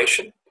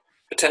situation,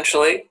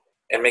 potentially,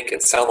 and make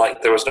it sound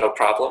like there was no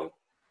problem.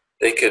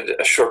 They could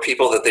assure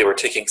people that they were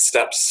taking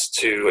steps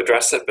to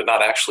address it, but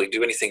not actually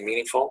do anything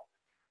meaningful.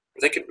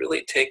 They could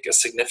really take a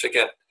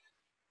significant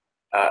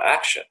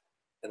action,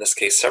 in this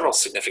case, several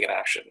significant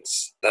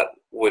actions that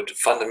would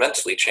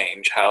fundamentally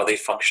change how they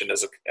functioned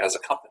as a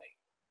company.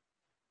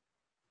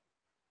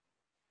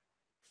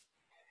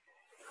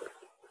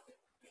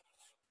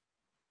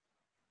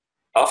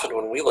 Often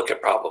when we look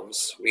at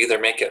problems, we either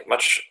make it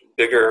much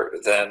bigger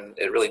than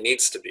it really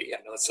needs to be.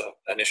 I know that's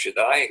an issue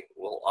that I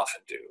will often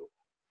do,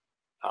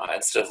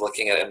 instead of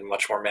looking at it in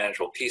much more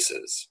manageable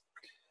pieces.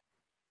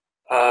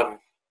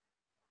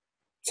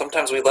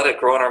 Sometimes we let it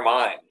grow in our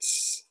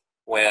minds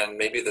when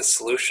maybe the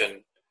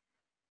solution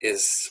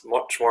is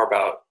much more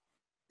about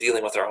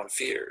dealing with our own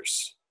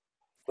fears,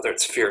 whether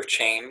it's fear of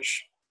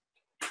change,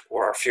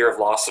 or our fear of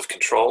loss of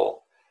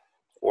control,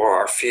 or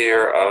our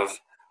fear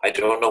of, I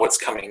don't know what's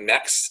coming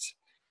next,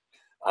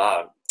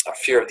 our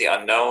fear of the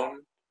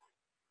unknown,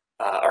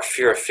 our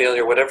fear of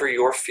failure, whatever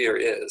your fear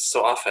is.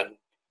 So often,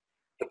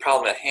 the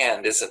problem at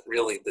hand isn't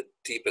really the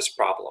deepest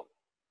problem,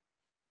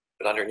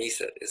 but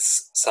underneath it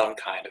is some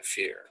kind of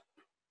fear.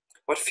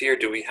 What fear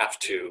do we have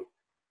to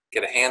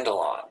get a handle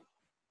on?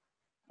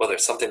 Whether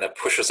it's something that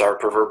pushes our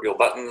proverbial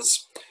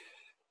buttons,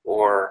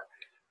 or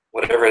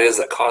whatever it is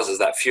that causes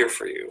that fear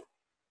for you.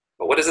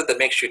 But what is it that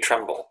makes you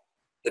tremble,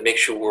 that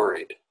makes you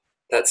worried,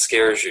 that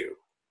scares you?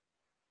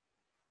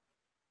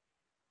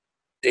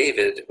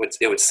 David,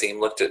 it would seem,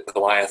 looked at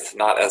Goliath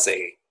not as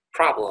a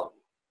problem,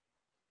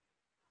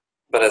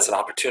 but as an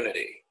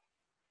opportunity.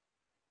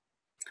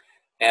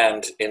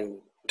 And in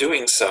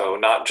doing so,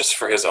 not just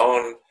for his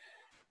own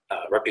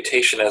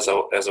reputation as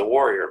a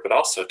warrior, but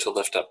also to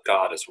lift up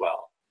God as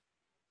well.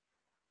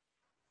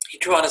 He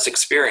drew on his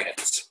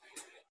experience.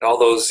 All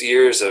those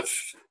years of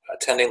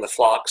attending the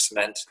flocks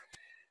meant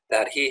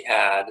that he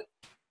had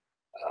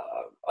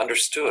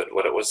understood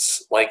what it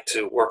was like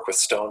to work with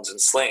stones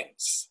and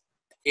slings.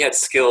 He had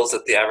skills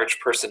that the average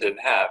person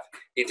didn't have.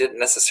 He didn't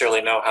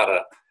necessarily know how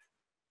to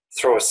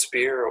throw a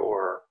spear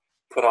or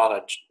put on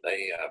a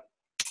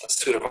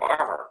suit of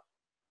armor,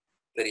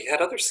 but he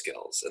had other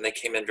skills, and they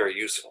came in very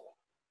useful.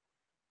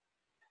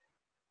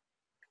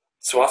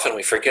 So often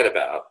we forget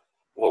about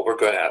what we're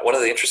good at. One of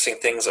the interesting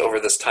things over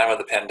this time of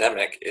the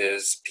pandemic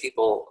is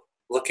people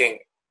looking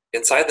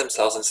inside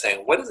themselves and saying,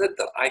 what is it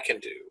that I can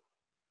do?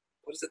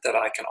 What is it that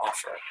I can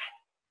offer?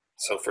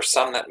 So for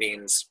some, that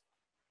means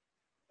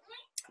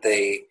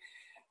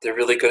they're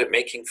really good at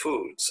making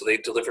food, so they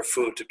deliver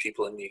food to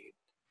people in need.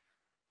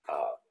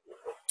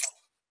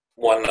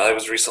 One I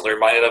was recently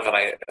reminded of, and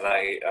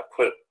I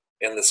put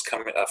in this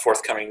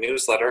forthcoming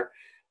newsletter,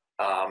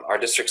 our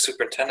district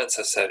superintendent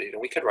has said,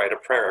 we could write a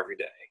prayer every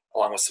day,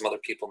 along with some other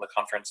people in the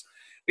conference.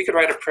 We could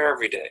write a prayer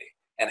every day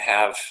and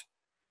have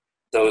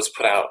those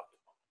put out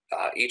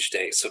each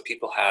day, so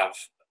people have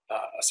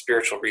a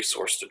spiritual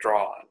resource to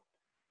draw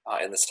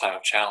on in this time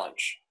of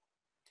challenge.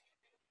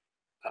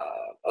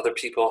 Other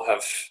people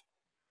have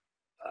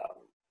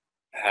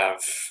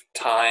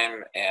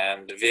time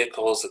and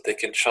vehicles that they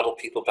can shuttle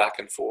people back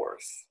and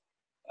forth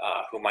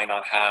who might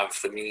not have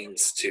the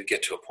means to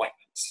get to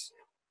appointments.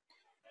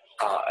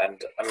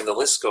 And I mean, the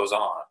list goes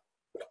on.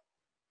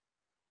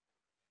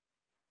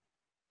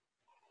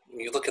 When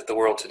you look at the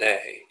world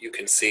today, you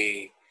can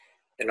see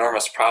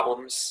enormous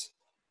problems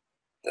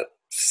that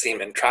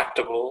seem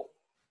intractable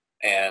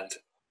and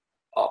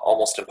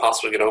almost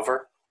impossible to get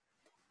over,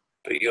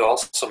 but you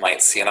also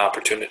might see an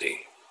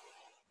opportunity.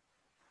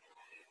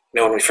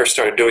 When we first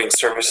started doing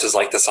services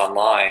like this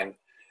online,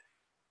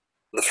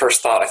 the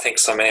first thought I think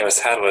so many of us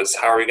had was,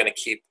 how are we going to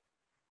keep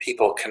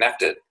people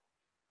connected?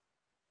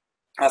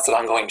 That's an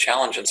ongoing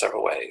challenge in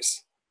several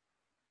ways.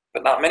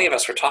 But not many of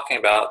us were talking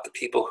about the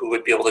people who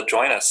would be able to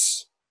join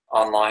us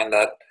online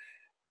that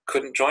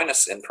couldn't join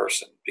us in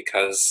person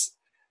because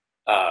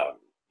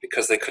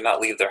they could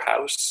not leave their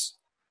house,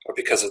 or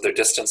because of their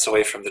distance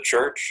away from the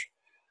church,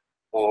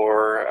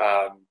 or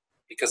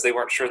because they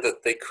weren't sure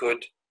that they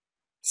could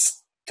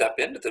step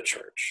into the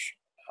church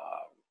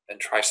and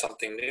try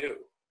something new,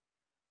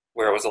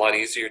 where it was a lot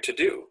easier to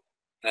do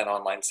in an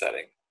online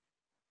setting.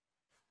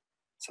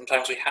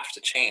 Sometimes we have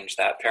to change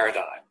that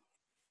paradigm.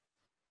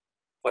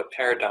 What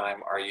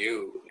paradigm are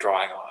you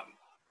drawing on?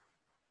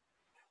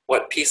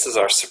 What pieces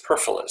are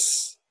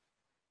superfluous?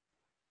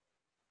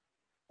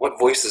 What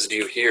voices do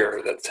you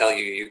hear that tell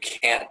you you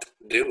can't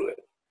do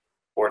it,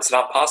 or it's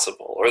not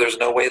possible, or there's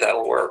no way that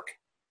will work?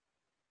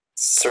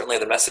 Certainly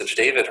the message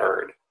David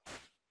heard,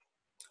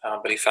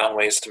 but he found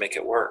ways to make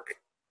it work.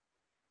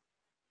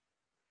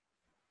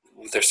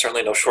 There's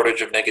certainly no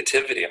shortage of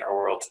negativity in our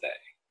world today.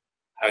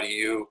 How do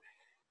you,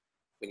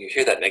 when you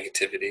hear that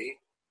negativity,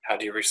 how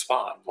do you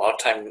respond? A lot of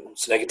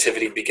times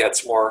negativity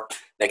begets more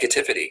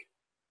negativity.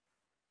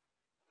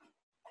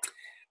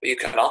 But you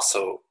can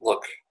also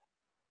look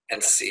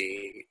and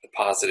see the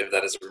positive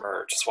that has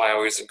emerged. That's why I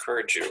always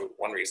encourage you,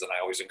 one reason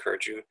I always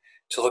encourage you,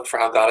 to look for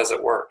how God is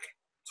at work.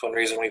 It's one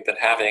reason we've been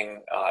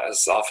having,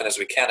 as often as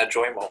we can, a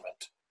joy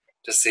moment,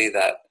 to see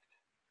that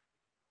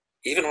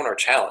even when we're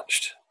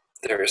challenged,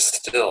 there is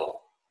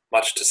still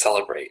much to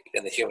celebrate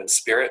in the human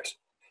spirit,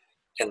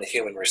 in the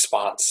human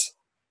response,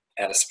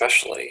 and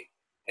especially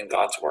in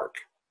God's work.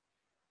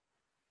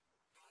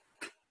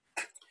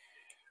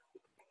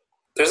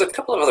 There's a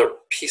couple of other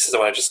pieces I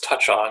want to just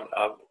touch on.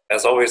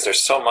 As always,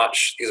 there's so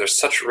much. These are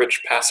such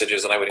rich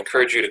passages, and I would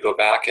encourage you to go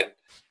back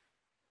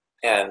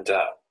and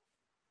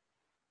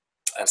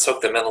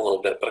soak them in a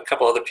little bit. But a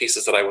couple other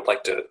pieces that I would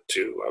like to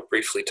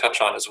briefly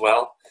touch on as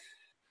well.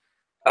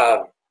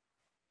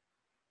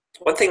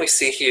 One thing we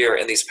see here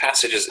in these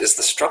passages is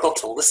the struggle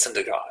to listen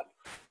to God.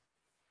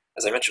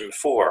 As I mentioned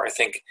before, I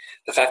think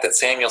the fact that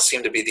Samuel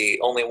seemed to be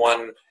the only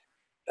one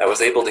that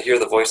was able to hear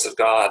the voice of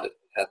God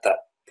at that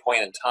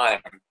point in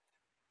time,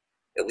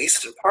 at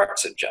least in part,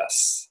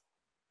 suggests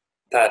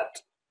that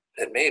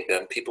it may have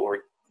been people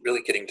were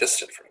really getting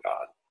distant from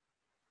God.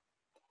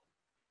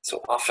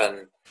 So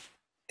often,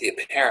 the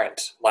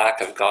apparent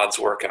lack of God's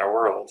work in our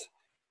world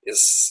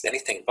is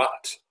anything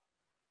but,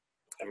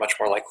 and much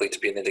more likely to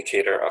be an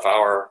indicator of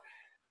our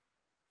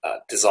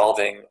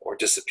dissolving or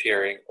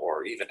disappearing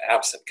or even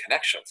absent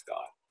connection with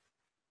God.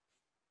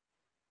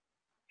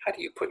 How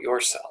do you put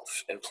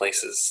yourself in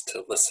places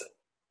to listen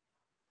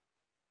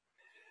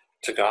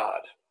to God?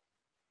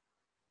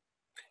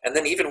 And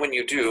then even when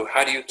you do,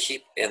 how do you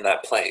keep in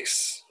that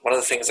place? One of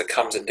the things that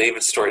comes in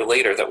David's story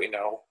later that we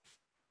know,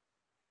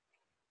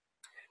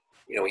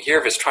 we hear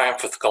of his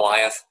triumph with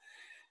Goliath.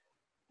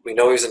 We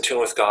know he's in tune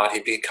with God.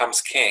 He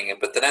becomes king.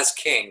 But then as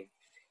king,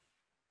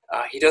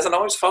 he doesn't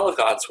always follow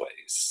God's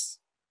ways.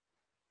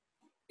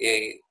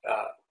 He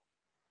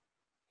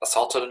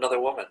assaulted another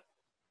woman.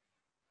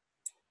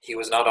 He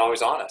was not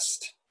always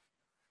honest.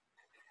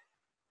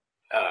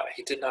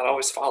 He did not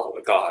always follow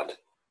what God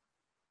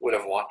would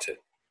have wanted.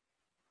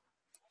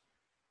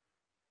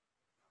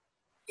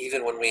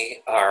 Even when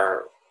we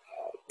are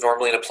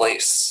normally in a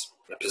place,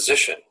 in a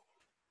position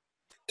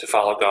to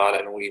follow God,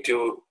 and we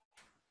do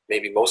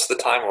maybe most of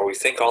the time, or we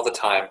think all the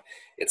time,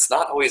 it's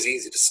not always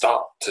easy to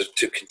stop,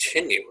 to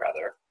continue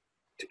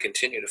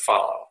to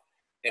follow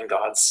in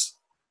God's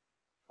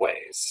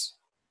ways.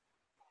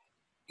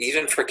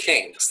 Even for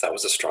kings, that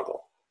was a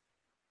struggle.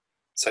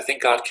 So I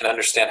think God can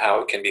understand how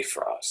it can be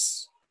for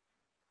us.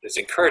 His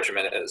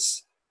encouragement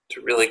is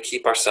to really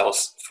keep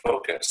ourselves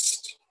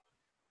focused,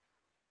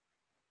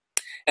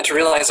 and to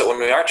realize that when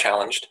we are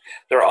challenged,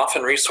 there are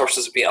often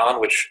resources beyond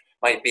which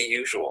might be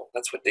usual.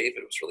 That's what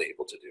David was really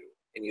able to do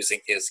in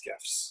using his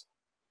gifts.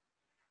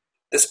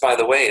 This, by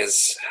the way,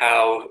 is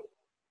how,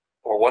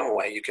 or one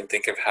way you can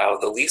think of how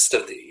the least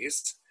of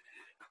these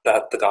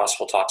that the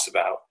gospel talks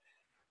about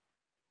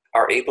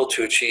are able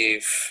to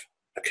achieve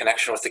a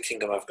connection with the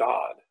kingdom of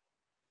God.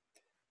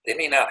 They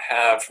may not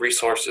have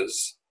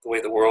resources the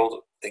way the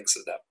world thinks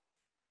of them,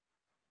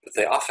 but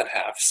they often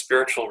have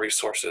spiritual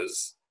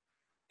resources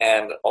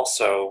and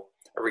also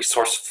a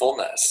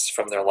resourcefulness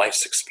from their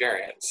life's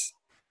experience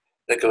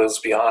that goes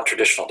beyond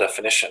traditional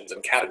definitions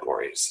and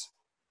categories.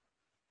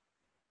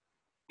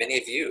 Many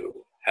of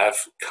you have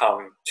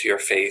come to your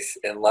faith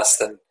in less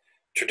than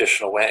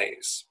traditional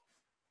ways,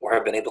 or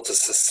have been able to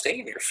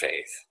sustain your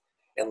faith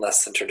in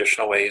less than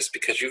traditional ways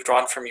because you've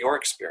drawn from your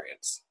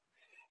experience,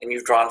 and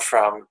you've drawn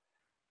from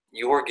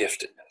your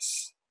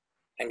giftedness,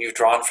 and you've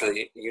drawn from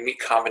the unique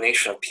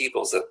combination of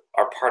peoples that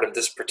are part of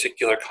this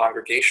particular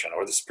congregation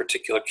or this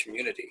particular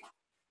community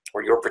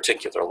or your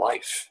particular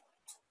life.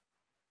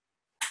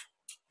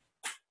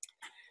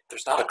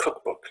 There's not a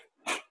cookbook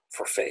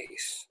for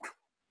faith.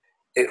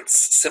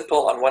 It's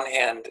simple on one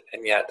hand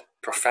and yet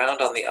profound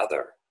on the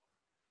other.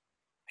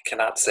 I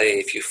cannot say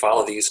if you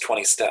follow these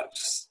 20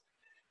 steps,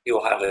 you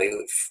will have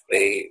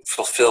a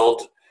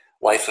fulfilled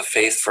life of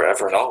faith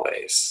forever and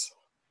always.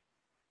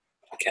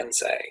 I can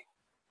say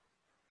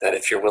that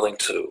if you're willing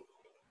to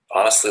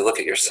honestly look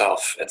at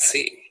yourself and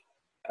see,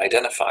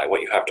 identify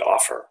what you have to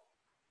offer,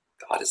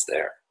 God is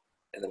there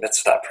in the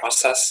midst of that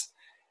process,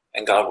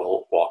 and God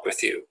will walk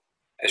with you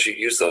as you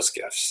use those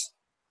gifts.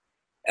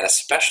 And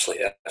especially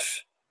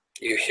if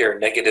you hear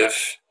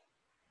negative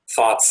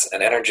thoughts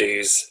and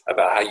energies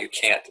about how you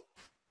can't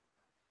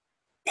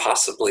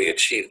possibly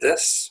achieve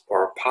this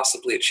or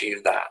possibly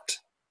achieve that.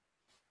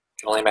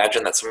 I can only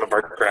imagine that some of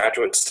our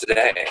graduates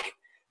today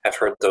have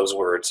heard those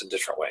words in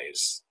different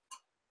ways.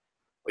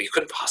 Well, you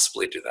couldn't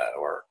possibly do that,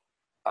 or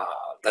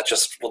that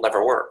just will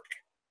never work.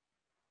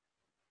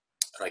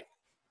 Like,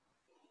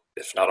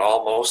 if not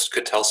all, most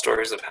could tell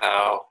stories of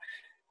how,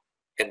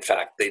 in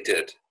fact, they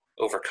did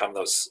overcome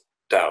those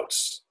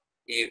doubts,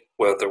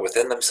 whether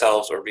within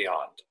themselves or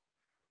beyond,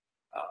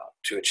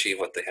 to achieve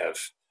what they have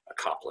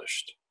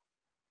accomplished.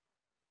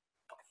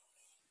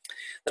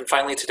 Then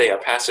finally today, our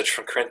passage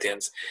from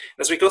Corinthians.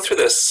 As we go through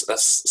this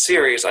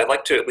series, I'd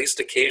like to at least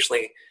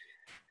occasionally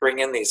bring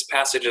in these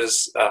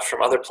passages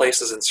from other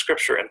places in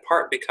Scripture, in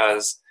part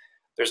because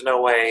there's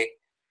no way,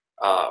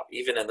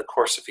 even in the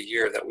course of a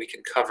year, that we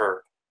can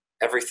cover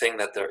everything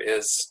that there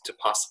is to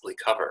possibly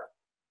cover.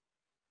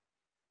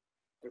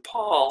 And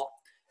Paul,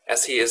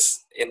 as he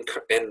is in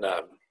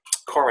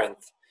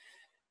Corinth,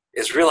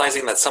 is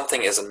realizing that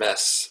something is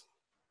amiss,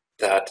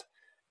 that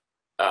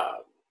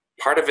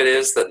part of it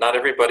is that not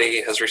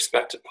everybody has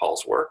respected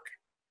Paul's work.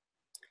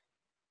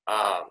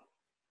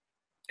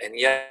 And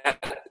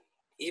yet,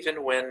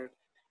 even when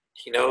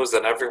he knows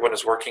that everyone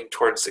is working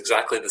towards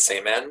exactly the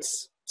same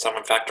ends, some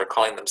in fact are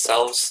calling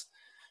themselves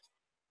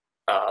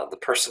the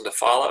person to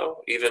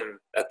follow, even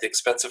at the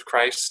expense of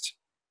Christ,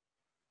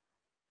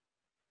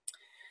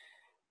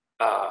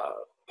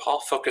 Paul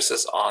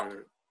focuses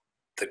on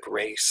the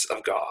grace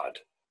of God,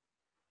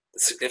 the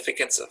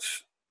significance of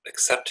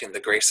accepting the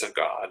grace of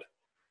God,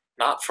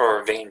 not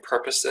for vain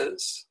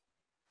purposes,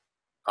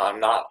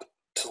 not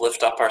to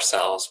lift up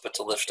ourselves, but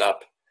to lift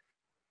up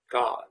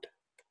God.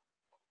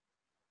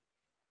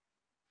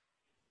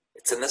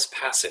 It's in this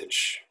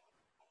passage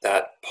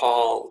that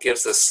Paul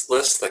gives this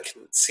list that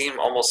can seem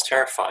almost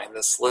terrifying,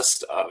 this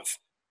list of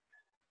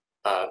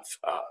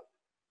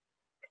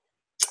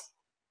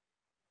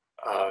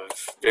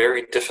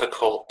very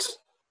difficult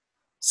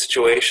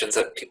situations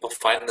that people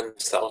find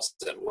themselves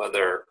in,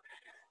 whether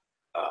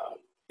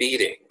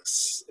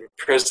beatings,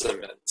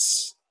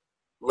 imprisonments,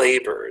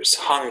 labors,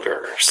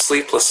 hunger,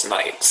 sleepless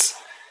nights,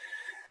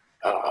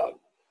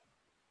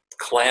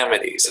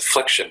 calamities,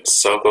 afflictions,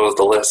 so goes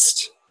the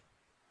list.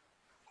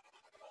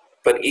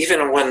 But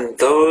even when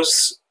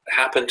those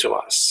happen to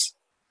us,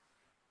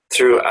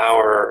 through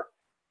our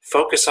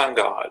focus on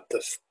God,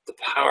 the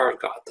power of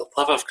God, the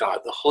love of God,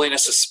 the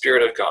holiness of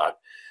Spirit of God,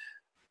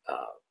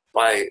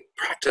 by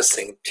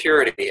practicing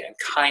purity and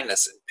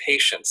kindness and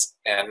patience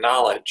and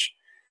knowledge,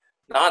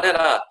 not in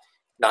a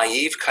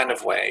naive kind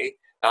of way,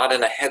 not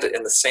in a head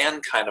in the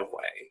sand kind of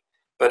way,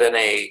 but in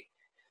a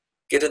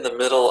get in the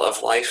middle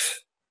of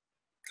life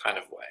kind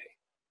of way,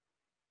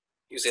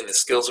 using the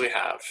skills we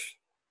have,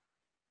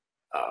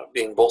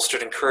 being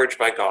bolstered, encouraged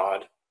by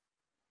God,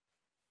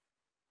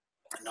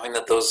 knowing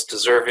that those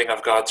deserving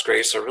of God's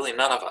grace are really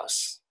none of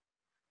us,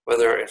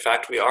 whether in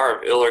fact we are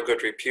of ill or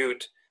good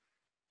repute,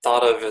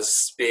 thought of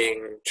as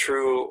being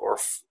true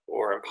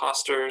or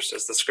impostors,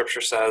 as the Scripture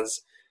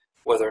says,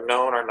 whether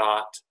known or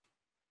not,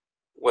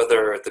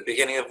 whether at the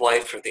beginning of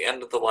life or the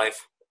end of the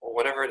life, or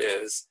whatever it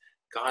is,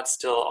 God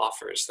still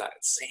offers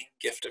that same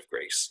gift of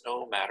grace,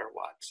 no matter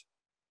what.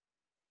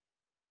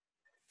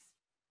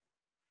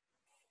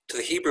 To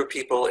the Hebrew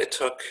people, it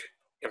took,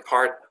 in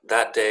part,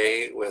 that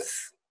day with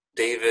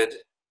David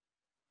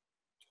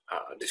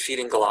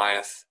defeating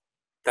Goliath,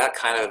 that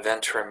kind of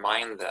event to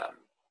remind them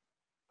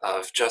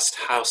of just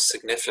how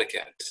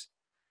significant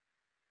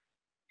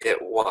it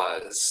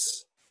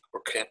was,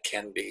 or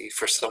can be,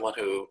 for someone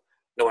who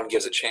no one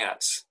gives a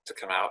chance to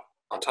come out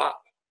on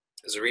top.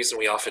 There's a reason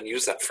we often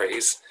use that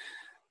phrase,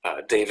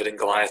 David and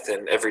Goliath,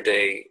 in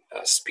everyday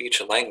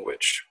speech and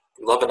language.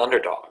 We love an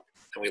underdog,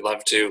 and we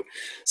love to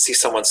see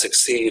someone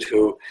succeed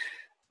who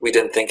we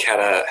didn't think had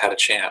a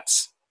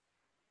chance.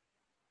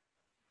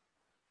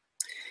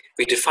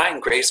 We define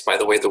grace by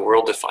the way the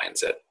world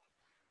defines it.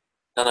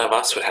 None of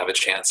us would have a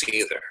chance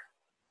either.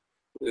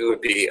 We would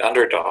be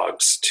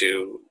underdogs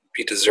to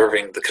be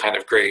deserving the kind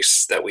of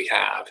grace that we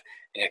have,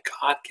 and yet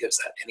God gives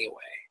that anyway.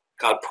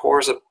 God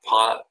pours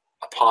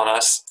upon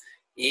us,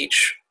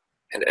 each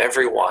and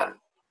every one,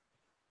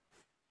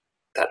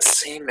 that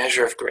same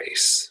measure of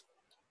grace,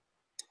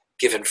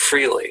 given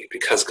freely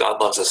because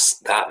God loves us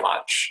that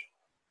much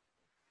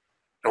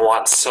and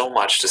wants so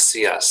much to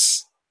see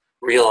us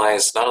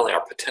realize not only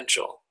our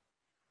potential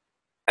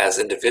as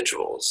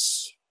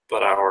individuals,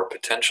 but our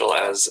potential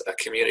as a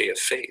community of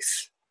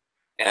faith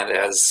and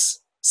as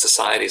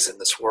societies in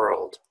this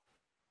world,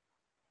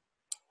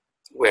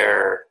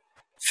 where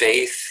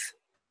faith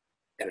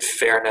and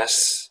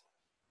fairness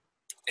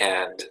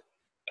and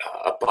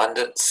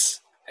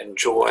abundance and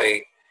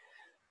joy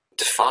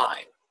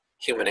define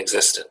human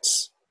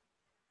existence.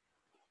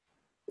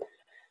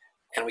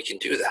 And we can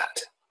do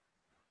that.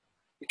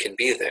 We can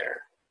be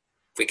there.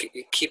 We can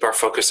keep our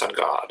focus on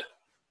God.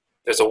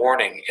 There's a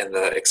warning in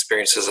the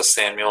experiences of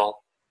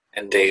Samuel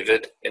and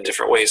David in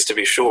different ways, to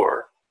be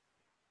sure,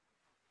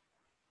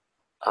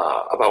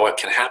 about what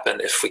can happen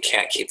if we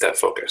can't keep that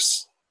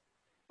focus.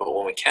 But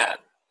when we can,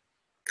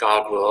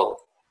 God will,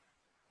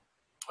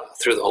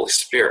 through the Holy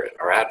Spirit,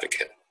 our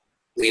advocate,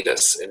 lead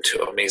us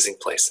into amazing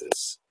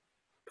places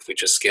if we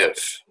just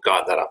give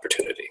God that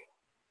opportunity.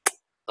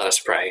 Let us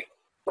pray.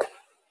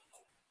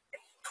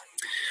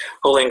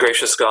 Holy and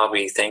gracious God,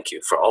 we thank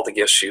you for all the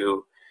gifts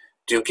you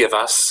do give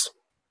us.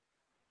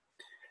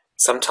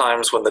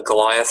 Sometimes when the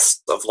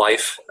Goliaths of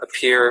life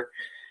appear,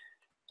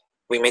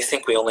 we may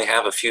think we only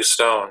have a few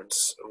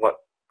stones. What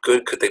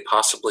good could they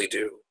possibly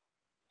do?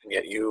 And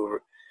yet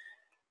you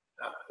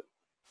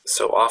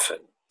so often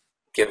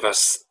give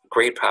us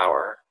great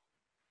power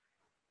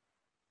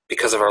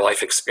because of our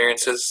life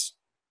experiences,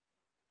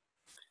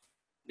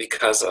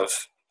 because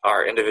of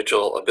our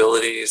individual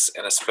abilities,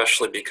 and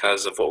especially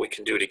because of what we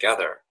can do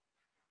together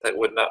that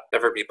would not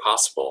ever be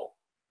possible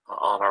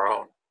on our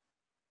own.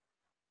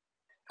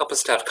 Help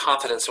us to have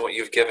confidence in what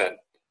you've given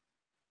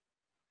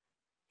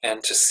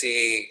and to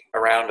see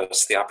around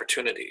us the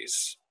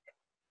opportunities,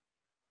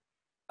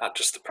 not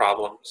just the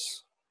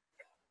problems,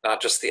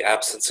 not just the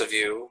absence of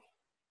you.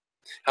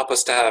 Help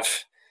us to have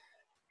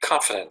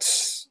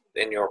confidence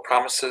in your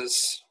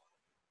promises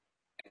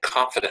and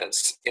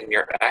confidence in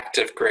your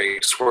active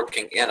grace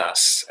working in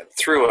us and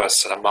through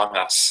us and among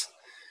us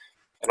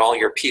and all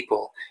your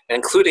people,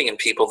 including in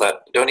people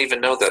that don't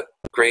even know that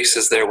grace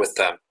is there with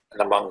them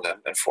and among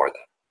them and for them.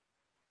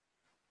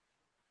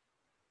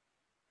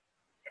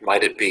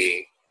 Might it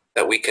be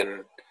that we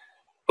can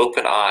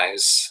open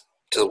eyes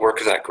to the work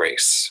of that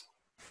grace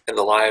in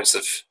the lives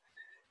of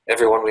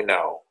everyone we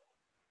know,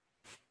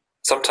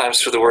 sometimes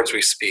through the words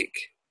we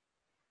speak,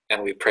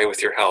 and we pray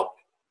with your help,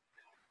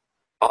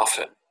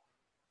 often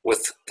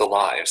with the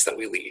lives that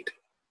we lead.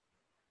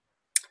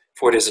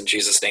 For it is in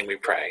Jesus' name we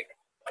pray.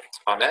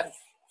 Amen.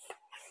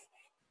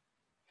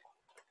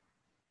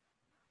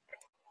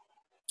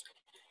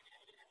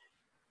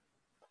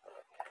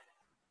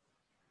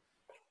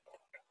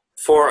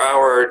 For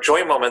our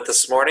joy moment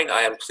this morning,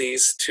 I am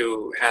pleased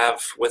to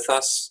have with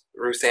us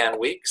Ruth Ann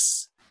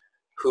Weeks,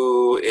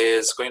 who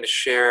is going to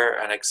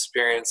share an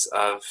experience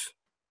of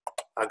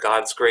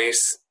God's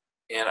grace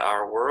in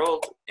our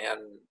world and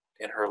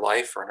in her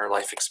life or in her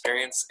life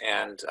experience.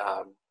 And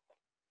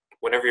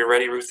whenever you're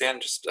ready, Ruth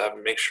Ann, just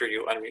make sure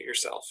you unmute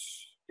yourself.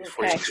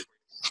 Okay.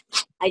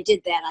 I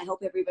did that. I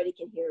hope everybody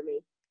can hear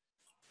me.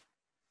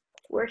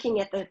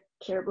 Working at the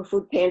Caribou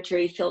Food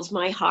Pantry fills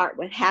my heart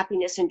with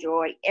happiness and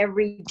joy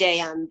every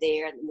day I'm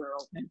there and we're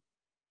open.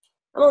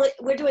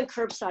 We're doing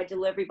curbside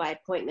delivery by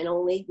appointment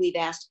only. We've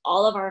asked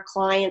all of our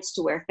clients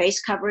to wear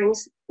face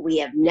coverings. We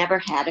have never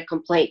had a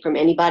complaint from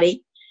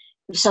anybody.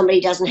 If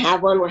somebody doesn't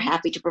have one, we're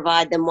happy to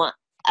provide them a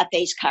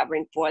face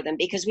covering for them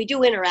because we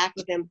do interact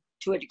with them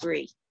to a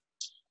degree.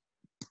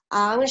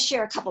 I'm going to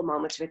share a couple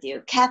moments with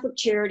you. Catholic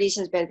Charities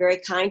has been very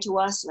kind to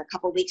us, and a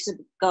couple weeks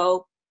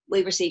ago,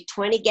 we received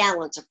 20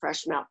 gallons of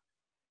fresh milk.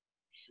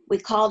 We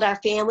called our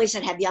families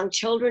that have young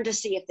children to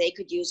see if they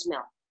could use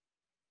milk.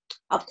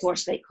 Of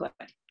course they could.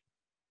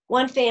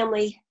 One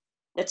family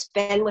that's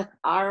been with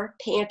our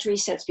pantry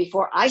since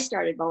before I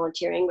started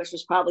volunteering, which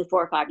was probably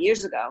 4 or 5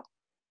 years ago,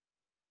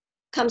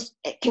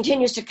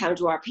 continues to come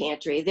to our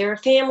pantry. They're a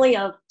family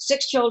of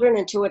 6 children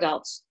and 2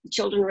 adults. The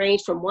children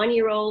range from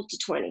 1-year-old to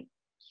 20.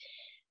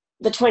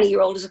 The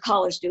 20-year-old is a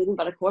college student,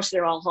 but of course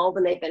they're all home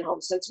and they've been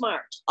home since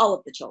March, all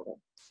of the children.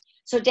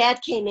 So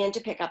Dad came in to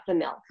pick up the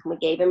milk. We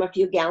gave him a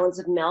few gallons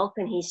of milk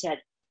and he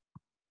said,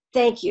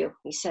 "Thank you."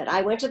 He said,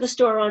 "I went to the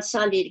store on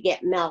Sunday to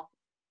get milk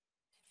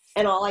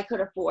and all I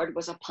could afford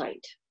was a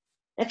pint."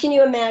 Now, can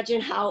you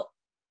imagine how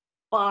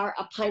far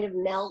a pint of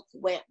milk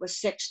went with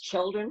 6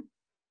 children?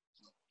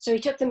 So he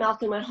took the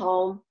milk and went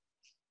home.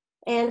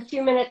 And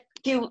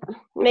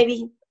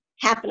maybe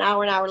half an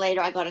hour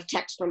later, I got a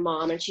text from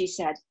Mom and she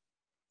said,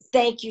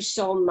 "Thank you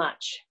so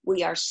much.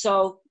 We are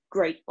so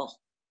grateful."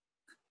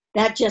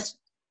 That just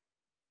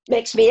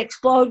makes me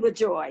explode with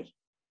joy.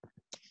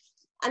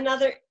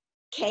 Another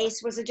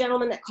case was a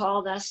gentleman that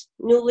called us,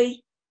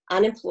 newly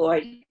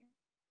unemployed,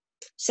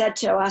 said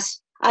to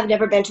us, "I've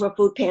never been to a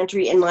food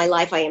pantry in my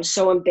life. I am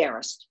so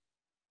embarrassed."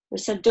 We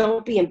said,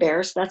 "Don't be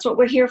embarrassed. That's what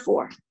we're here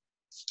for."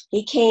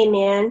 He came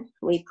in.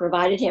 We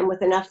provided him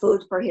with enough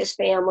food for his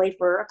family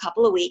for a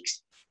couple of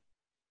weeks.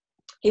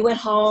 He went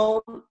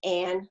home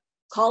and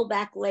called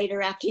back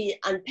later after he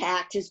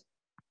unpacked his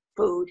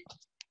food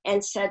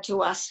and said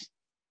to us,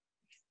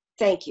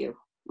 "Thank you.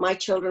 My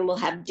children will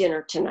have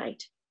dinner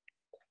tonight."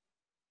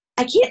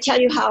 I can't tell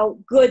you how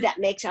good that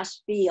makes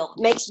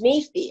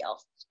me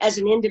feel as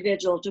an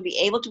individual to be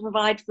able to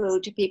provide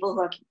food to people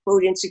who have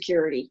food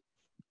insecurity.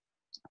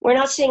 We're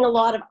not seeing a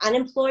lot of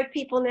unemployed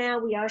people now.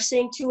 We are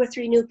seeing 2 or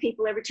 3 new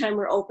people every time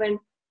we're open.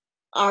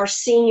 Our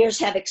seniors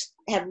have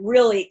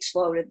really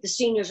exploded. The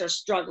seniors are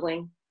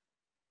struggling.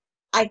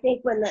 I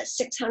think when the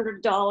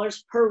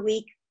 $600 per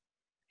week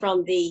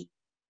from the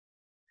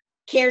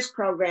CARES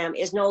program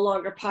is no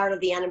longer part of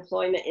the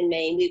unemployment in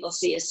Maine, we will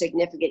see a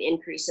significant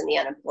increase in the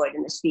unemployed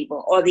in this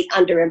people, or the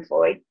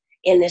underemployed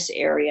in this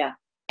area.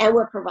 And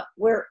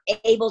we're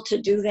able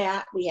to do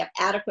that. We have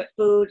adequate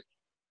food.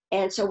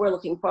 And so we're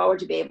looking forward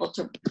to be able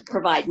to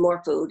provide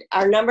more food.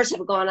 Our numbers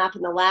have gone up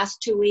in the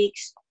last 2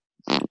 weeks.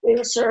 We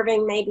were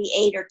serving maybe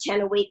 8 or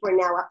 10 a week. We're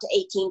now up to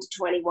 18 to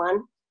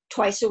 21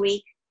 twice a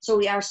week. So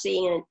we are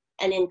seeing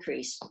an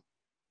increase.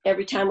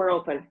 Every time we're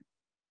open,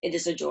 it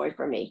is a joy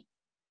for me.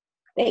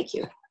 Thank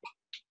you.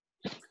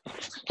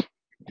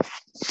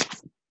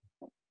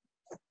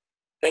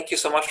 Thank you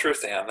so much,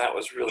 Ruth Ann. That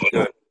was really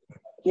good.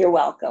 You're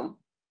welcome.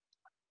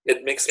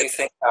 It makes me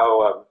think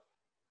how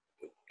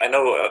I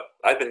know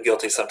I've been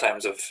guilty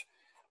sometimes of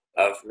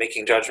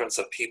making judgments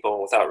of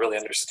people without really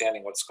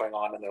understanding what's going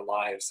on in their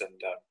lives,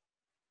 and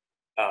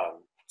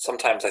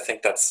sometimes I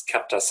think that's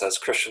kept us as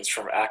Christians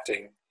from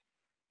acting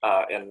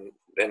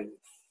in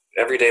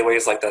everyday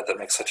ways like that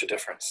make such a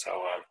difference.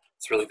 So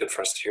it's really good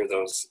for us to hear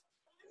those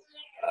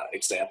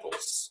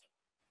examples.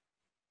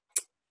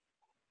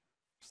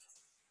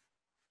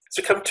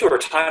 So come to our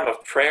time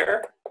of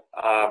prayer.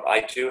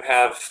 I do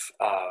have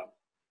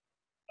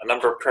a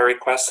number of prayer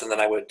requests, and then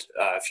I would,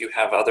 if you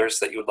have others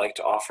that you would like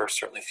to offer,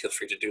 certainly feel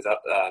free to do that,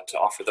 to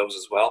offer those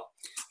as well.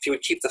 If you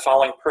would keep the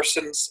following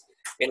persons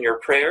in your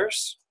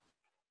prayers.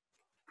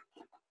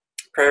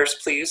 Prayers,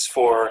 please,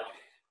 for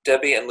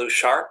Debbie and Lou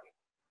Sharp,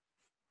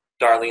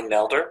 Darlene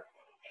Nelder,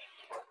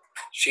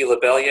 Sheila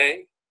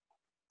Bellier,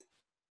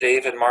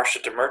 Dave and Marcia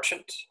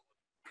DeMerchant,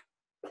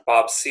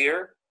 Bob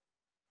Sear,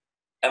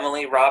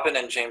 Emily, Robin,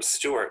 and James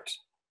Stewart,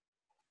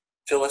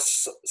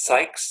 Phyllis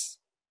Sykes,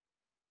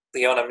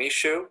 Leona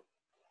Mishu,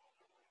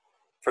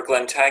 for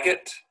Glenn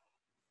Taggett,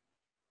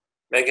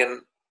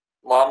 Megan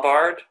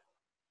Lombard,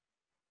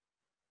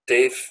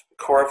 Dave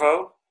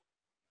Corvo,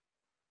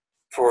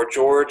 for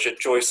George and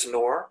Joyce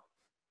Noor,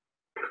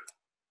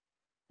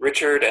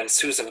 Richard and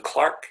Susan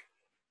Clark,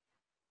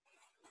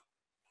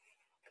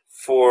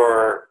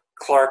 for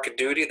Clark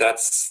Duty,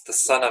 that's the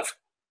son of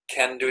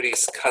Ken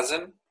Duty's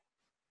cousin,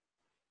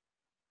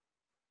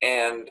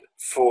 and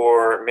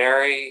for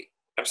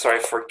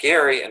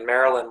Gary and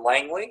Marilyn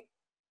Langley,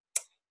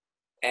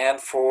 and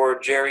for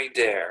Jerry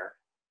Dare.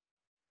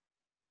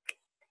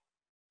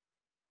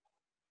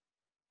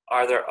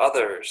 Are there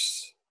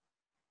others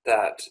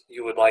that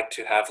you would like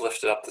to have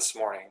lifted up this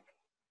morning?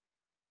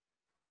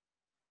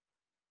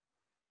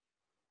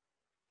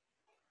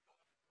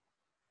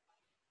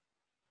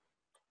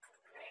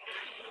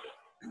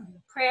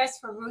 Prayers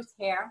for Ruth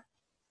Hare.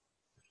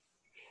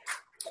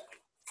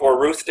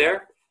 For Ruth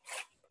Dare?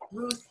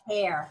 Ruth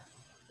Hare.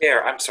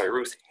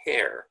 Ruth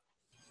Hare.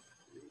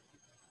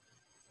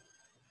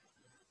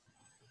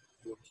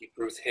 We'll keep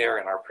Ruth Hare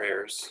in our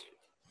prayers.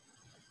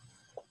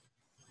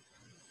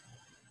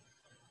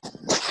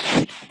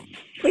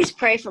 Please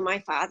pray for my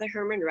father,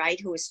 Herman Wright,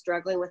 who is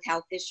struggling with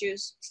health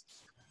issues.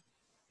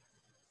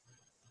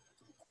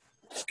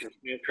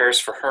 Continuing prayers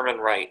for Herman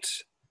Wright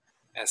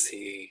as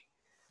he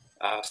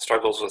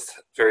struggles with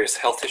various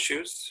health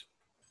issues.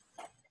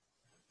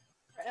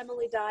 For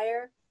Emily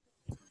Dyer.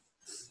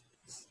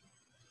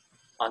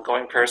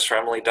 Ongoing prayers for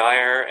Emily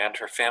Dyer and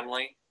her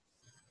family.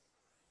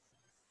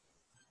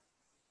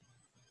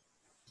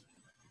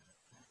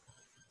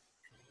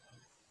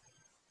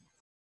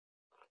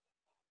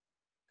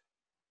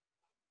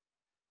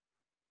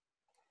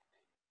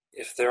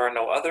 If there are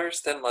no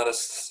others, then let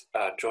us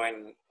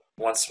join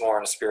once more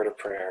in a spirit of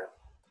prayer.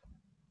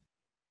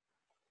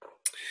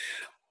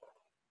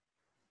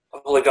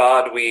 Holy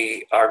God,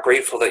 we are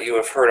grateful that you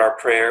have heard our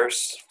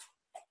prayers,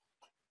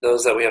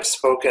 those that we have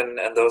spoken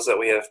and those that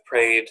we have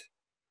prayed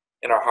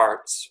in our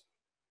hearts.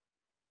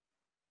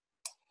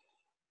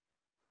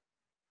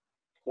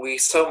 We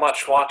so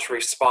much want to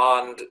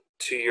respond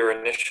to your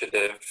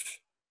initiative,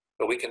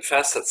 but we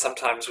confess that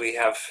sometimes we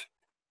have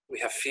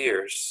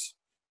fears,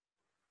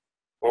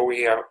 or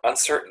we are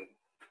uncertain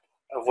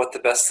of what the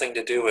best thing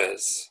to do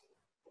is.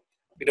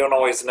 We don't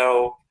always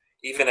know,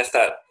 even if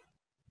that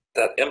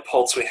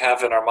impulse we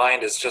have in our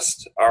mind is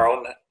just our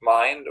own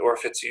mind, or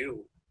if it's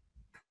you.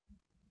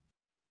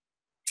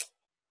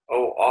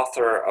 O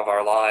author of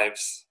our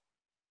lives,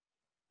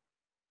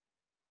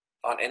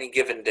 on any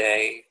given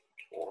day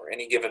or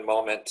any given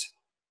moment,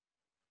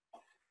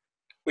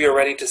 we are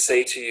ready to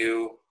say to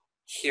you,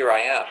 here I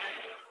am.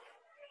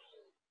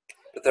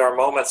 But there are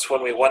moments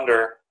when we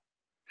wonder,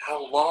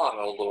 how long,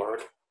 O Lord?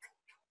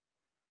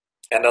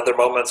 And other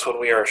moments when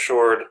we are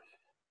assured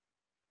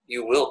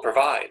you will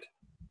provide.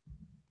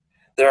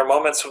 There are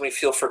moments when we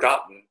feel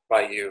forgotten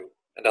by you,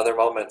 and other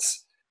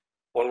moments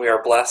when we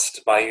are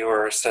blessed by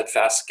your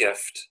steadfast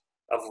gift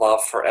of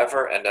love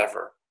forever and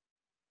ever.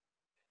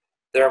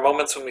 There are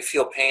moments when we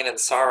feel pain and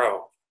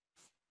sorrow,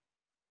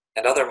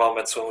 and other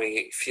moments when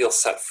we feel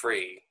set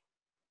free.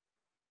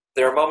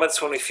 There are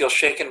moments when we feel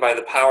shaken by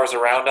the powers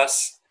around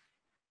us,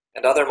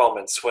 and other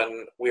moments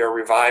when we are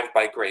revived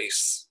by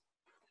grace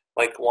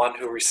like one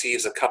who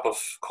receives a cup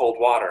of cold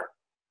water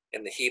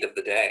in the heat of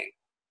the day.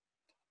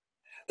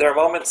 There are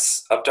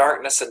moments of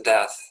darkness and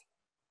death,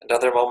 and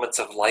other moments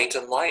of light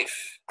and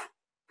life.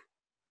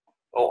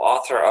 O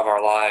author of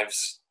our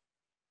lives,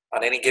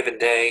 on any given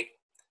day,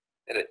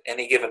 and at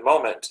any given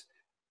moment,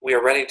 we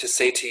are ready to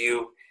say to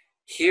you,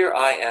 "Here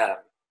I am."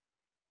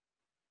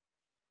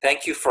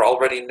 Thank you for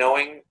already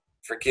knowing,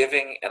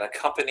 forgiving, and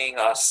accompanying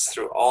us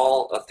through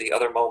all of the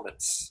other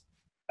moments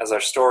as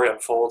our story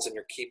unfolds in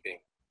your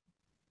keeping.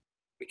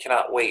 We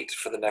cannot wait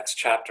for the next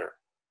chapter.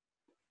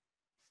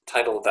 The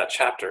title of that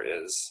chapter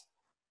is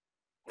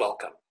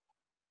Welcome.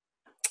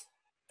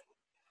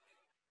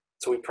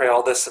 So we pray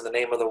all this in the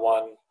name of the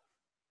one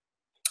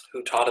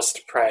who taught us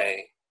to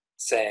pray,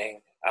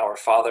 saying, "Our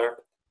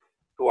Father,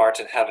 who art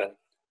in heaven,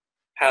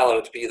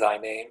 hallowed be thy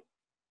name.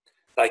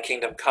 Thy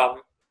kingdom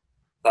come,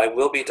 thy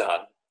will be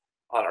done,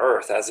 on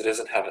earth as it is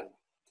in heaven.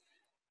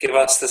 Give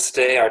us this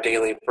day our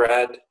daily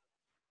bread,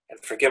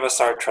 and forgive us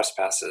our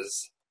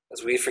trespasses,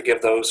 as we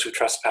forgive those who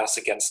trespass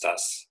against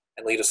us.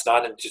 And lead us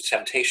not into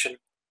temptation,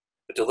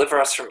 but deliver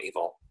us from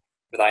evil.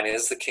 For thine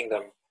is the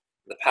kingdom,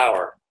 the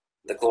power,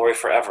 and the glory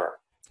forever.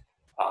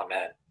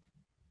 Amen."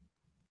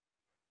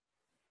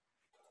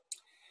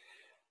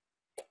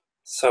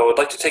 So I'd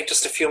like to take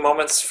just a few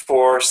moments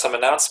for some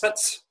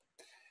announcements.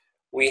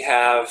 We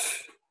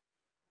have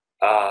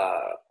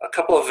a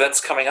couple of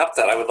events coming up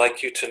that I would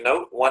like you to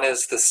note. One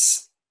is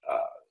this,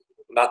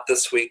 not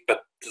this week,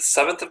 but the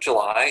 7th of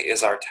July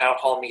is our town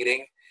hall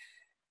meeting.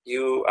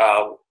 You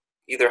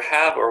either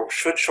have or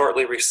should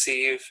shortly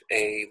receive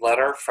a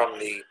letter from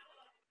the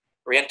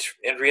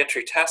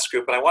reentry task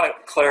group, and I want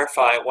to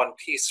clarify one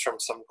piece from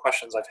some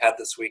questions I've had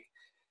this week.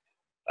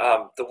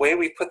 The way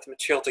we put the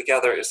material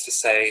together is to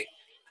say,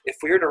 if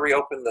we were to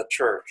reopen the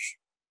church,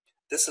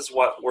 this is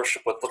what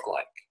worship would look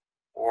like.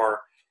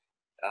 Or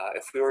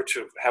if we were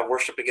to have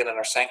worship again in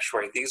our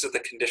sanctuary, these are the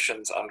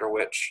conditions under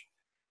which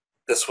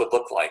this would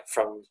look like,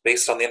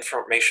 based on the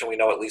information we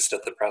know at least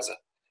at the present.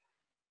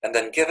 And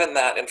then given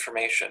that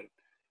information,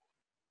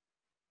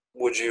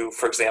 would you,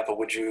 for example,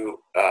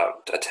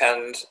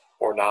 attend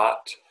or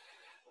not,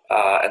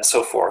 and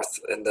so forth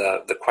in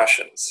the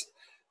questions.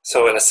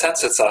 So in a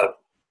sense, it's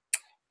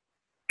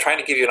trying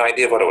to give you an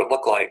idea of what it would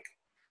look like,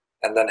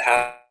 and then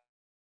have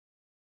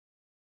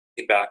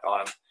feedback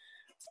on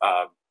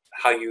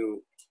how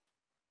you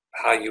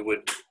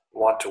would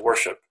want to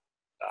worship,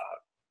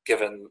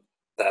 given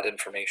that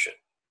information.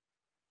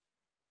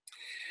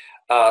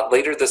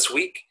 Later this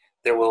week,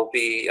 there will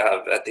be,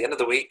 at the end of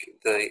the week,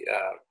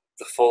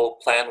 the full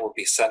plan will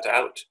be sent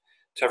out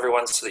to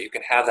everyone so that you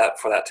can have that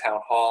for that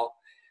town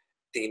hall.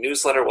 The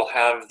newsletter will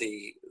have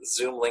the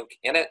Zoom link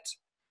in it.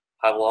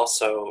 I will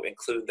also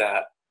include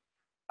that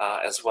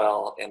as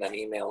well in an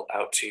email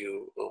out to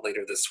you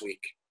later this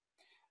week.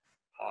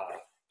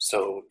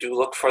 So do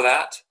look for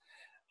that.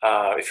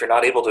 If you're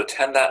not able to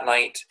attend that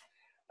night,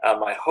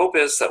 my hope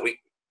is that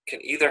we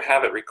can either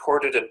have it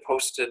recorded and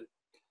posted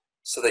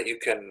so that you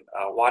can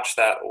watch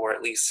that, or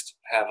at least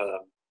have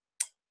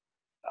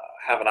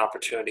an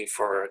opportunity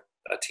for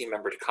a team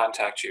member to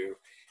contact you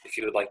if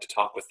you would like to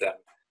talk with them.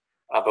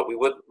 But we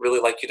would really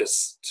like you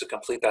to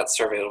complete that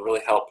survey. It'll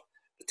really help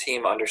the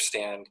team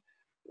understand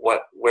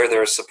where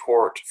there is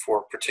support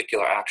for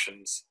particular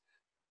actions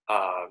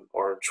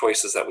or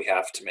choices that we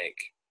have to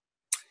make.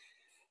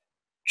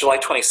 July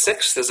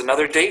 26th is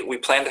another date. We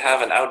plan to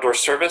have an outdoor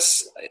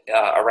service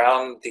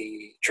around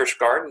the church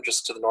garden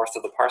just to the north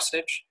of the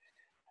parsonage.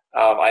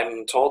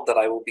 I'm told that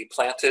I will be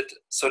planted,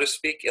 so to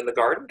speak, in the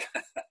garden.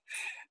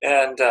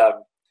 And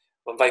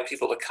we'll invite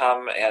people to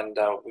come, and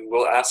we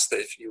will ask that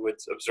if you would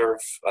observe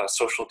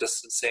social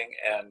distancing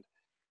and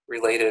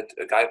related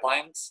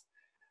guidelines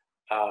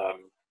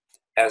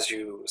as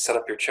you set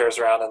up your chairs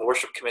around. And the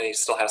worship committee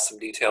still has some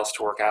details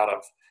to work out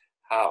of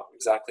how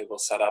exactly we'll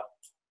set up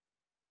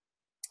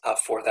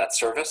for that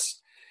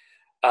service.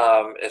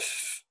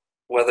 If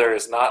weather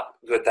is not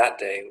good that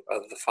day,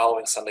 the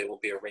following Sunday will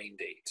be a rain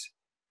date.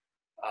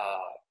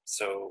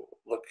 So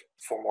look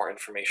for more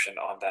information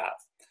on that.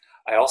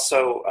 I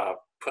also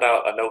put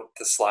out a note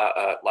this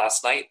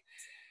last night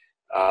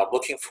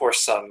looking for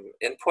some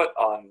input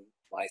on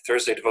my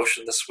Thursday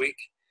devotion this week.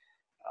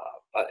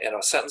 In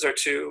a sentence or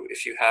two,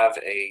 if you have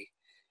a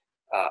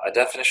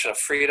definition of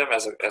freedom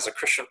as a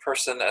Christian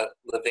person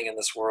living in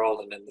this world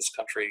and in this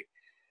country,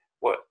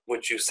 what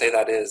would you say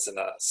that is in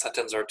a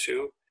sentence or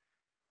two?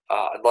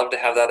 I'd love to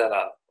have that in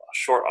a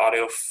short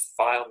audio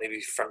file, maybe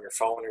from your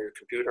phone or your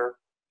computer,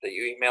 that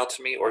you email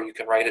to me, or you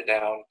can write it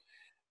down,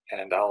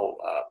 and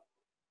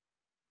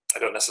I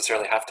don't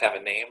necessarily have to have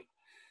a name,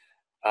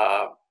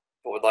 but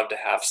would love to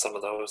have some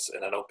of those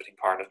in an opening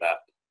part of that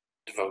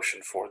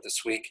devotion for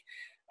this week.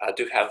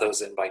 Do have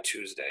those in by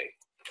Tuesday,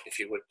 if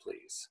you would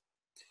please.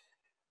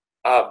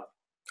 Are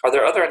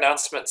there other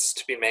announcements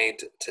to be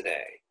made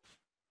today?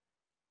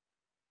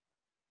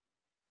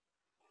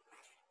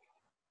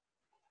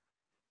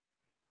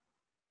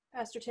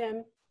 Pastor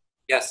Tim,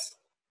 Yes.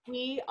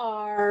 we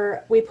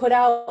put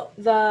out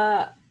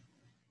the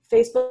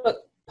Facebook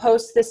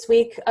post this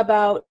week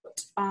about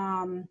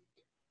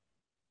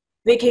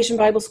Vacation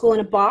Bible School in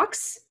a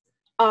Box.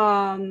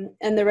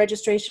 And the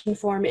registration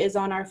form is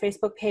on our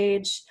Facebook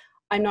page.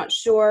 I'm not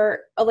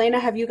sure. Elena,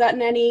 have you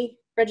gotten any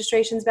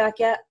registrations back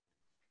yet?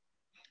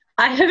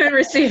 I haven't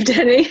received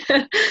any.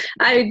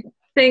 I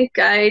think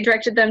I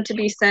directed them to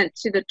be sent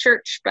to the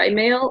church by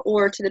mail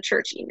or to the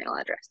church email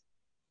address.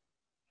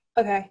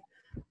 Okay.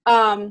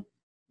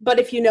 But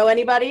if you know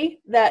anybody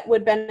that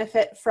would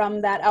benefit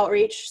from that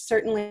outreach,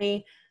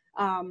 certainly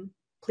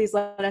please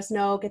let us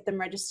know, get them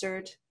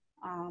registered.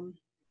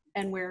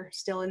 And we're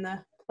still in the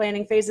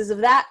planning phases of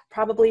that,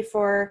 probably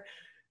for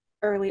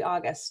early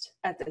August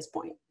at this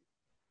point.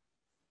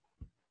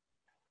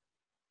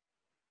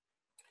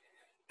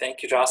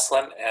 Thank you,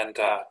 Jocelyn. And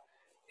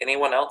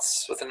anyone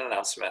else with an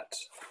announcement?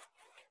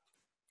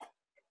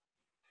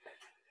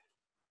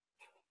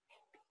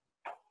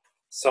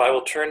 So I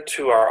will turn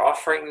to our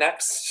offering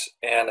next.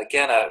 And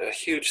again, a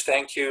huge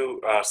thank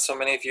you. So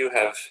many of you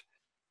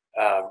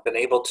have been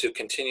able to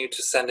continue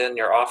to send in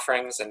your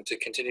offerings and to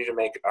continue to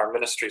make our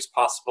ministries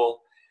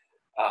possible.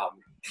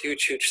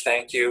 Huge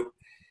thank you.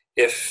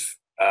 If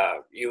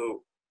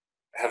you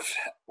have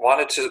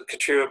wanted to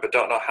contribute but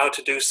don't know how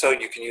to do so,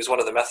 you can use one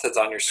of the methods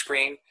on your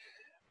screen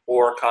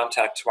or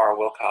contact Tamara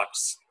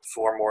Wilcox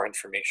for more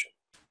information.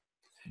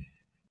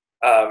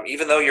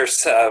 Even though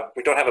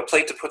we don't have a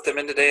plate to put them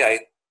in today,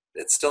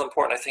 it's still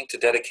important, I think, to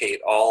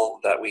dedicate all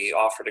that we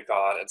offer to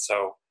God. And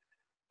so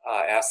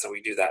I ask that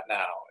we do that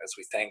now as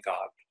we thank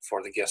God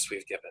for the gifts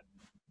we've given.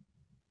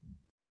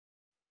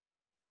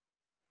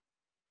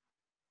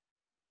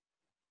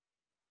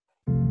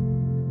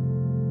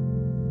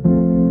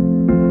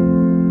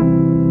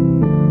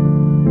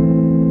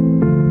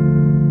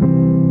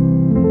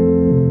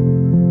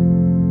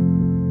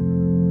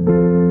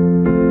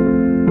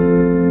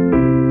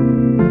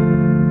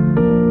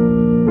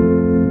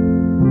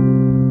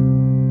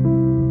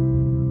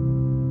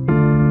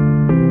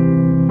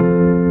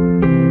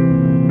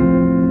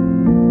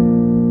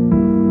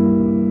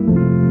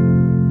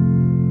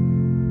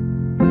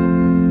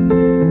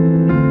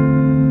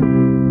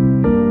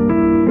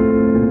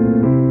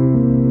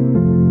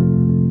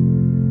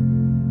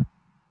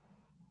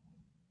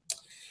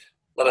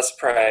 Let us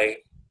pray.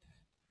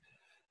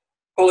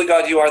 Holy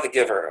God, you are the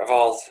giver of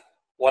all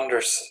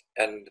wonders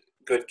and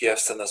good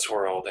gifts in this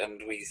world,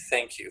 and we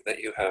thank you that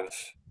you have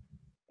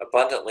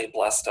abundantly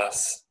blessed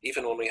us,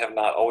 even when we have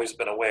not always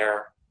been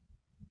aware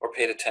or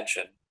paid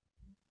attention.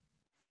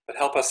 But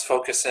help us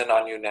focus in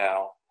on you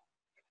now,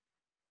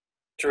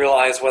 to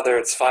realize whether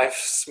it's 5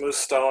 smooth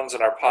stones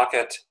in our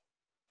pocket,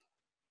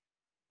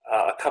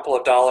 a couple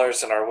of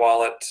dollars in our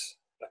wallet,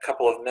 a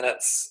couple of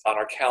minutes on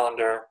our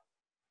calendar,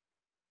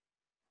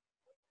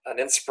 an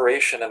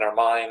inspiration in our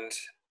mind,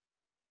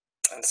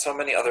 and so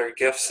many other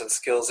gifts and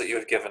skills that you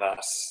have given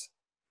us.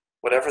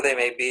 Whatever they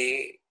may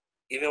be,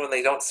 even when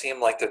they don't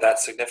seem like they're that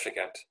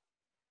significant,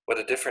 what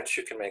a difference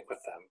you can make with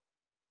them.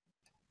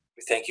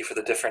 We thank you for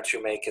the difference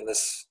you make in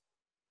this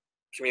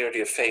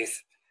community of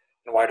faith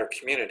and wider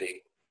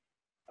community.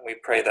 And we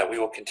pray that we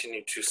will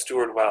continue to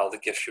steward well the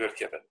gifts you have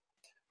given.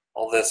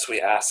 All this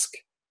we ask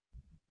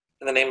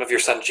in the name of your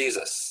Son,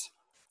 Jesus.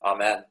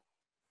 Amen.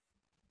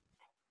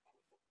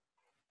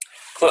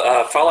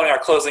 Following our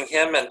closing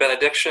hymn and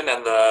benediction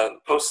and the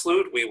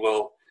postlude, we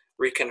will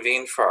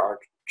reconvene for our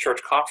church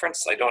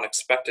conference. I don't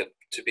expect it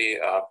to be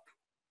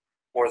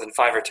more than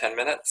 5 or 10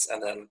 minutes,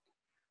 and then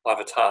we'll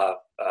have a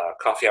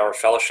coffee hour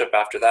fellowship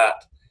after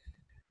that.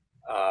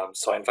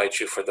 So I invite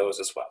you for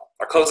those as well.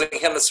 Our closing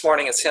hymn this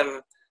morning is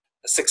hymn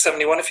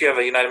 671. If you have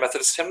a United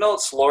Methodist hymnal,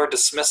 it's Lord,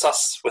 Dismiss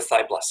Us with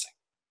Thy Blessing.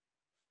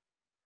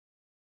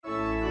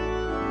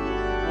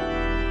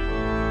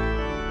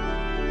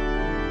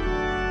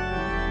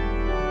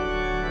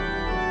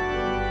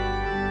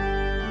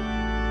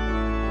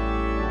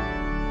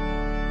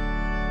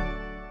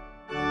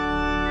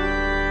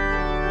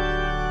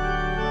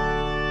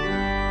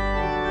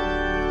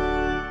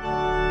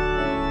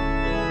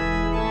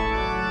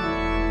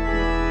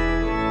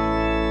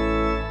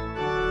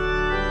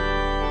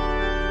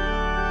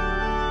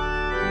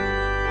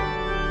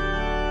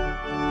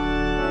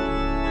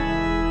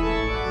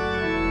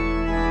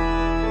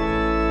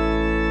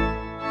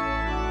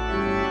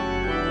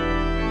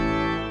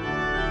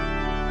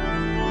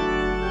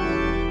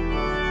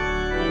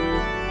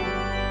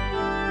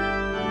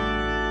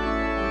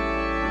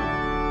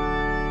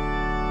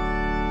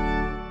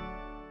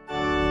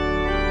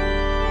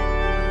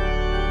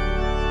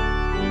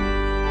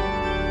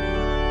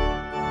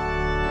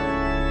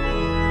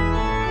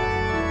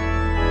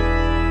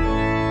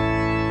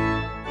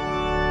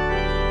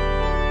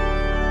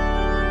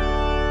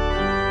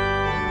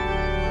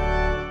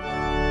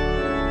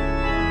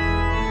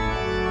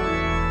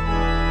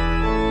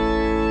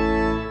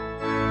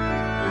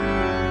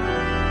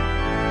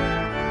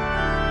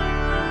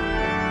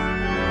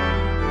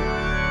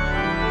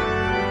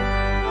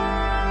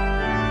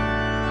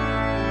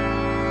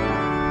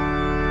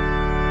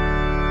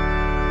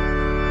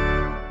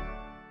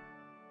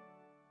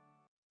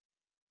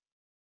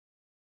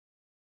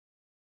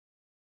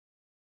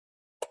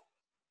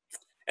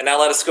 And now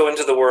let us go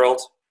into the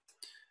world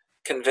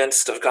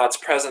convinced of God's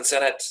presence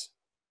in it,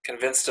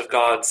 convinced of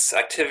God's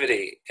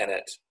activity in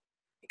it,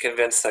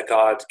 convinced that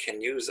God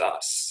can use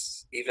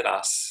us, even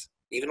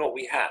what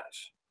we have,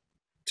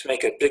 to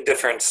make a big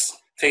difference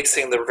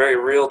facing the very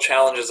real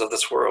challenges of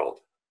this world,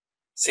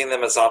 seeing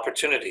them as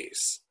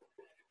opportunities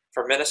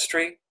for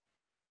ministry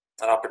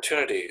and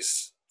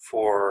opportunities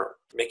for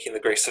making the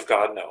grace of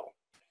God known.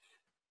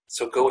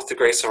 So go with the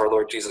grace of our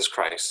Lord Jesus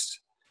Christ.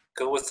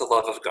 Go with the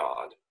love of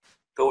God.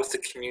 Go with the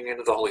communion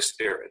of the Holy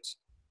Spirit,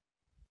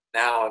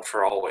 now and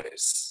for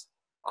always.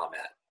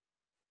 Amen.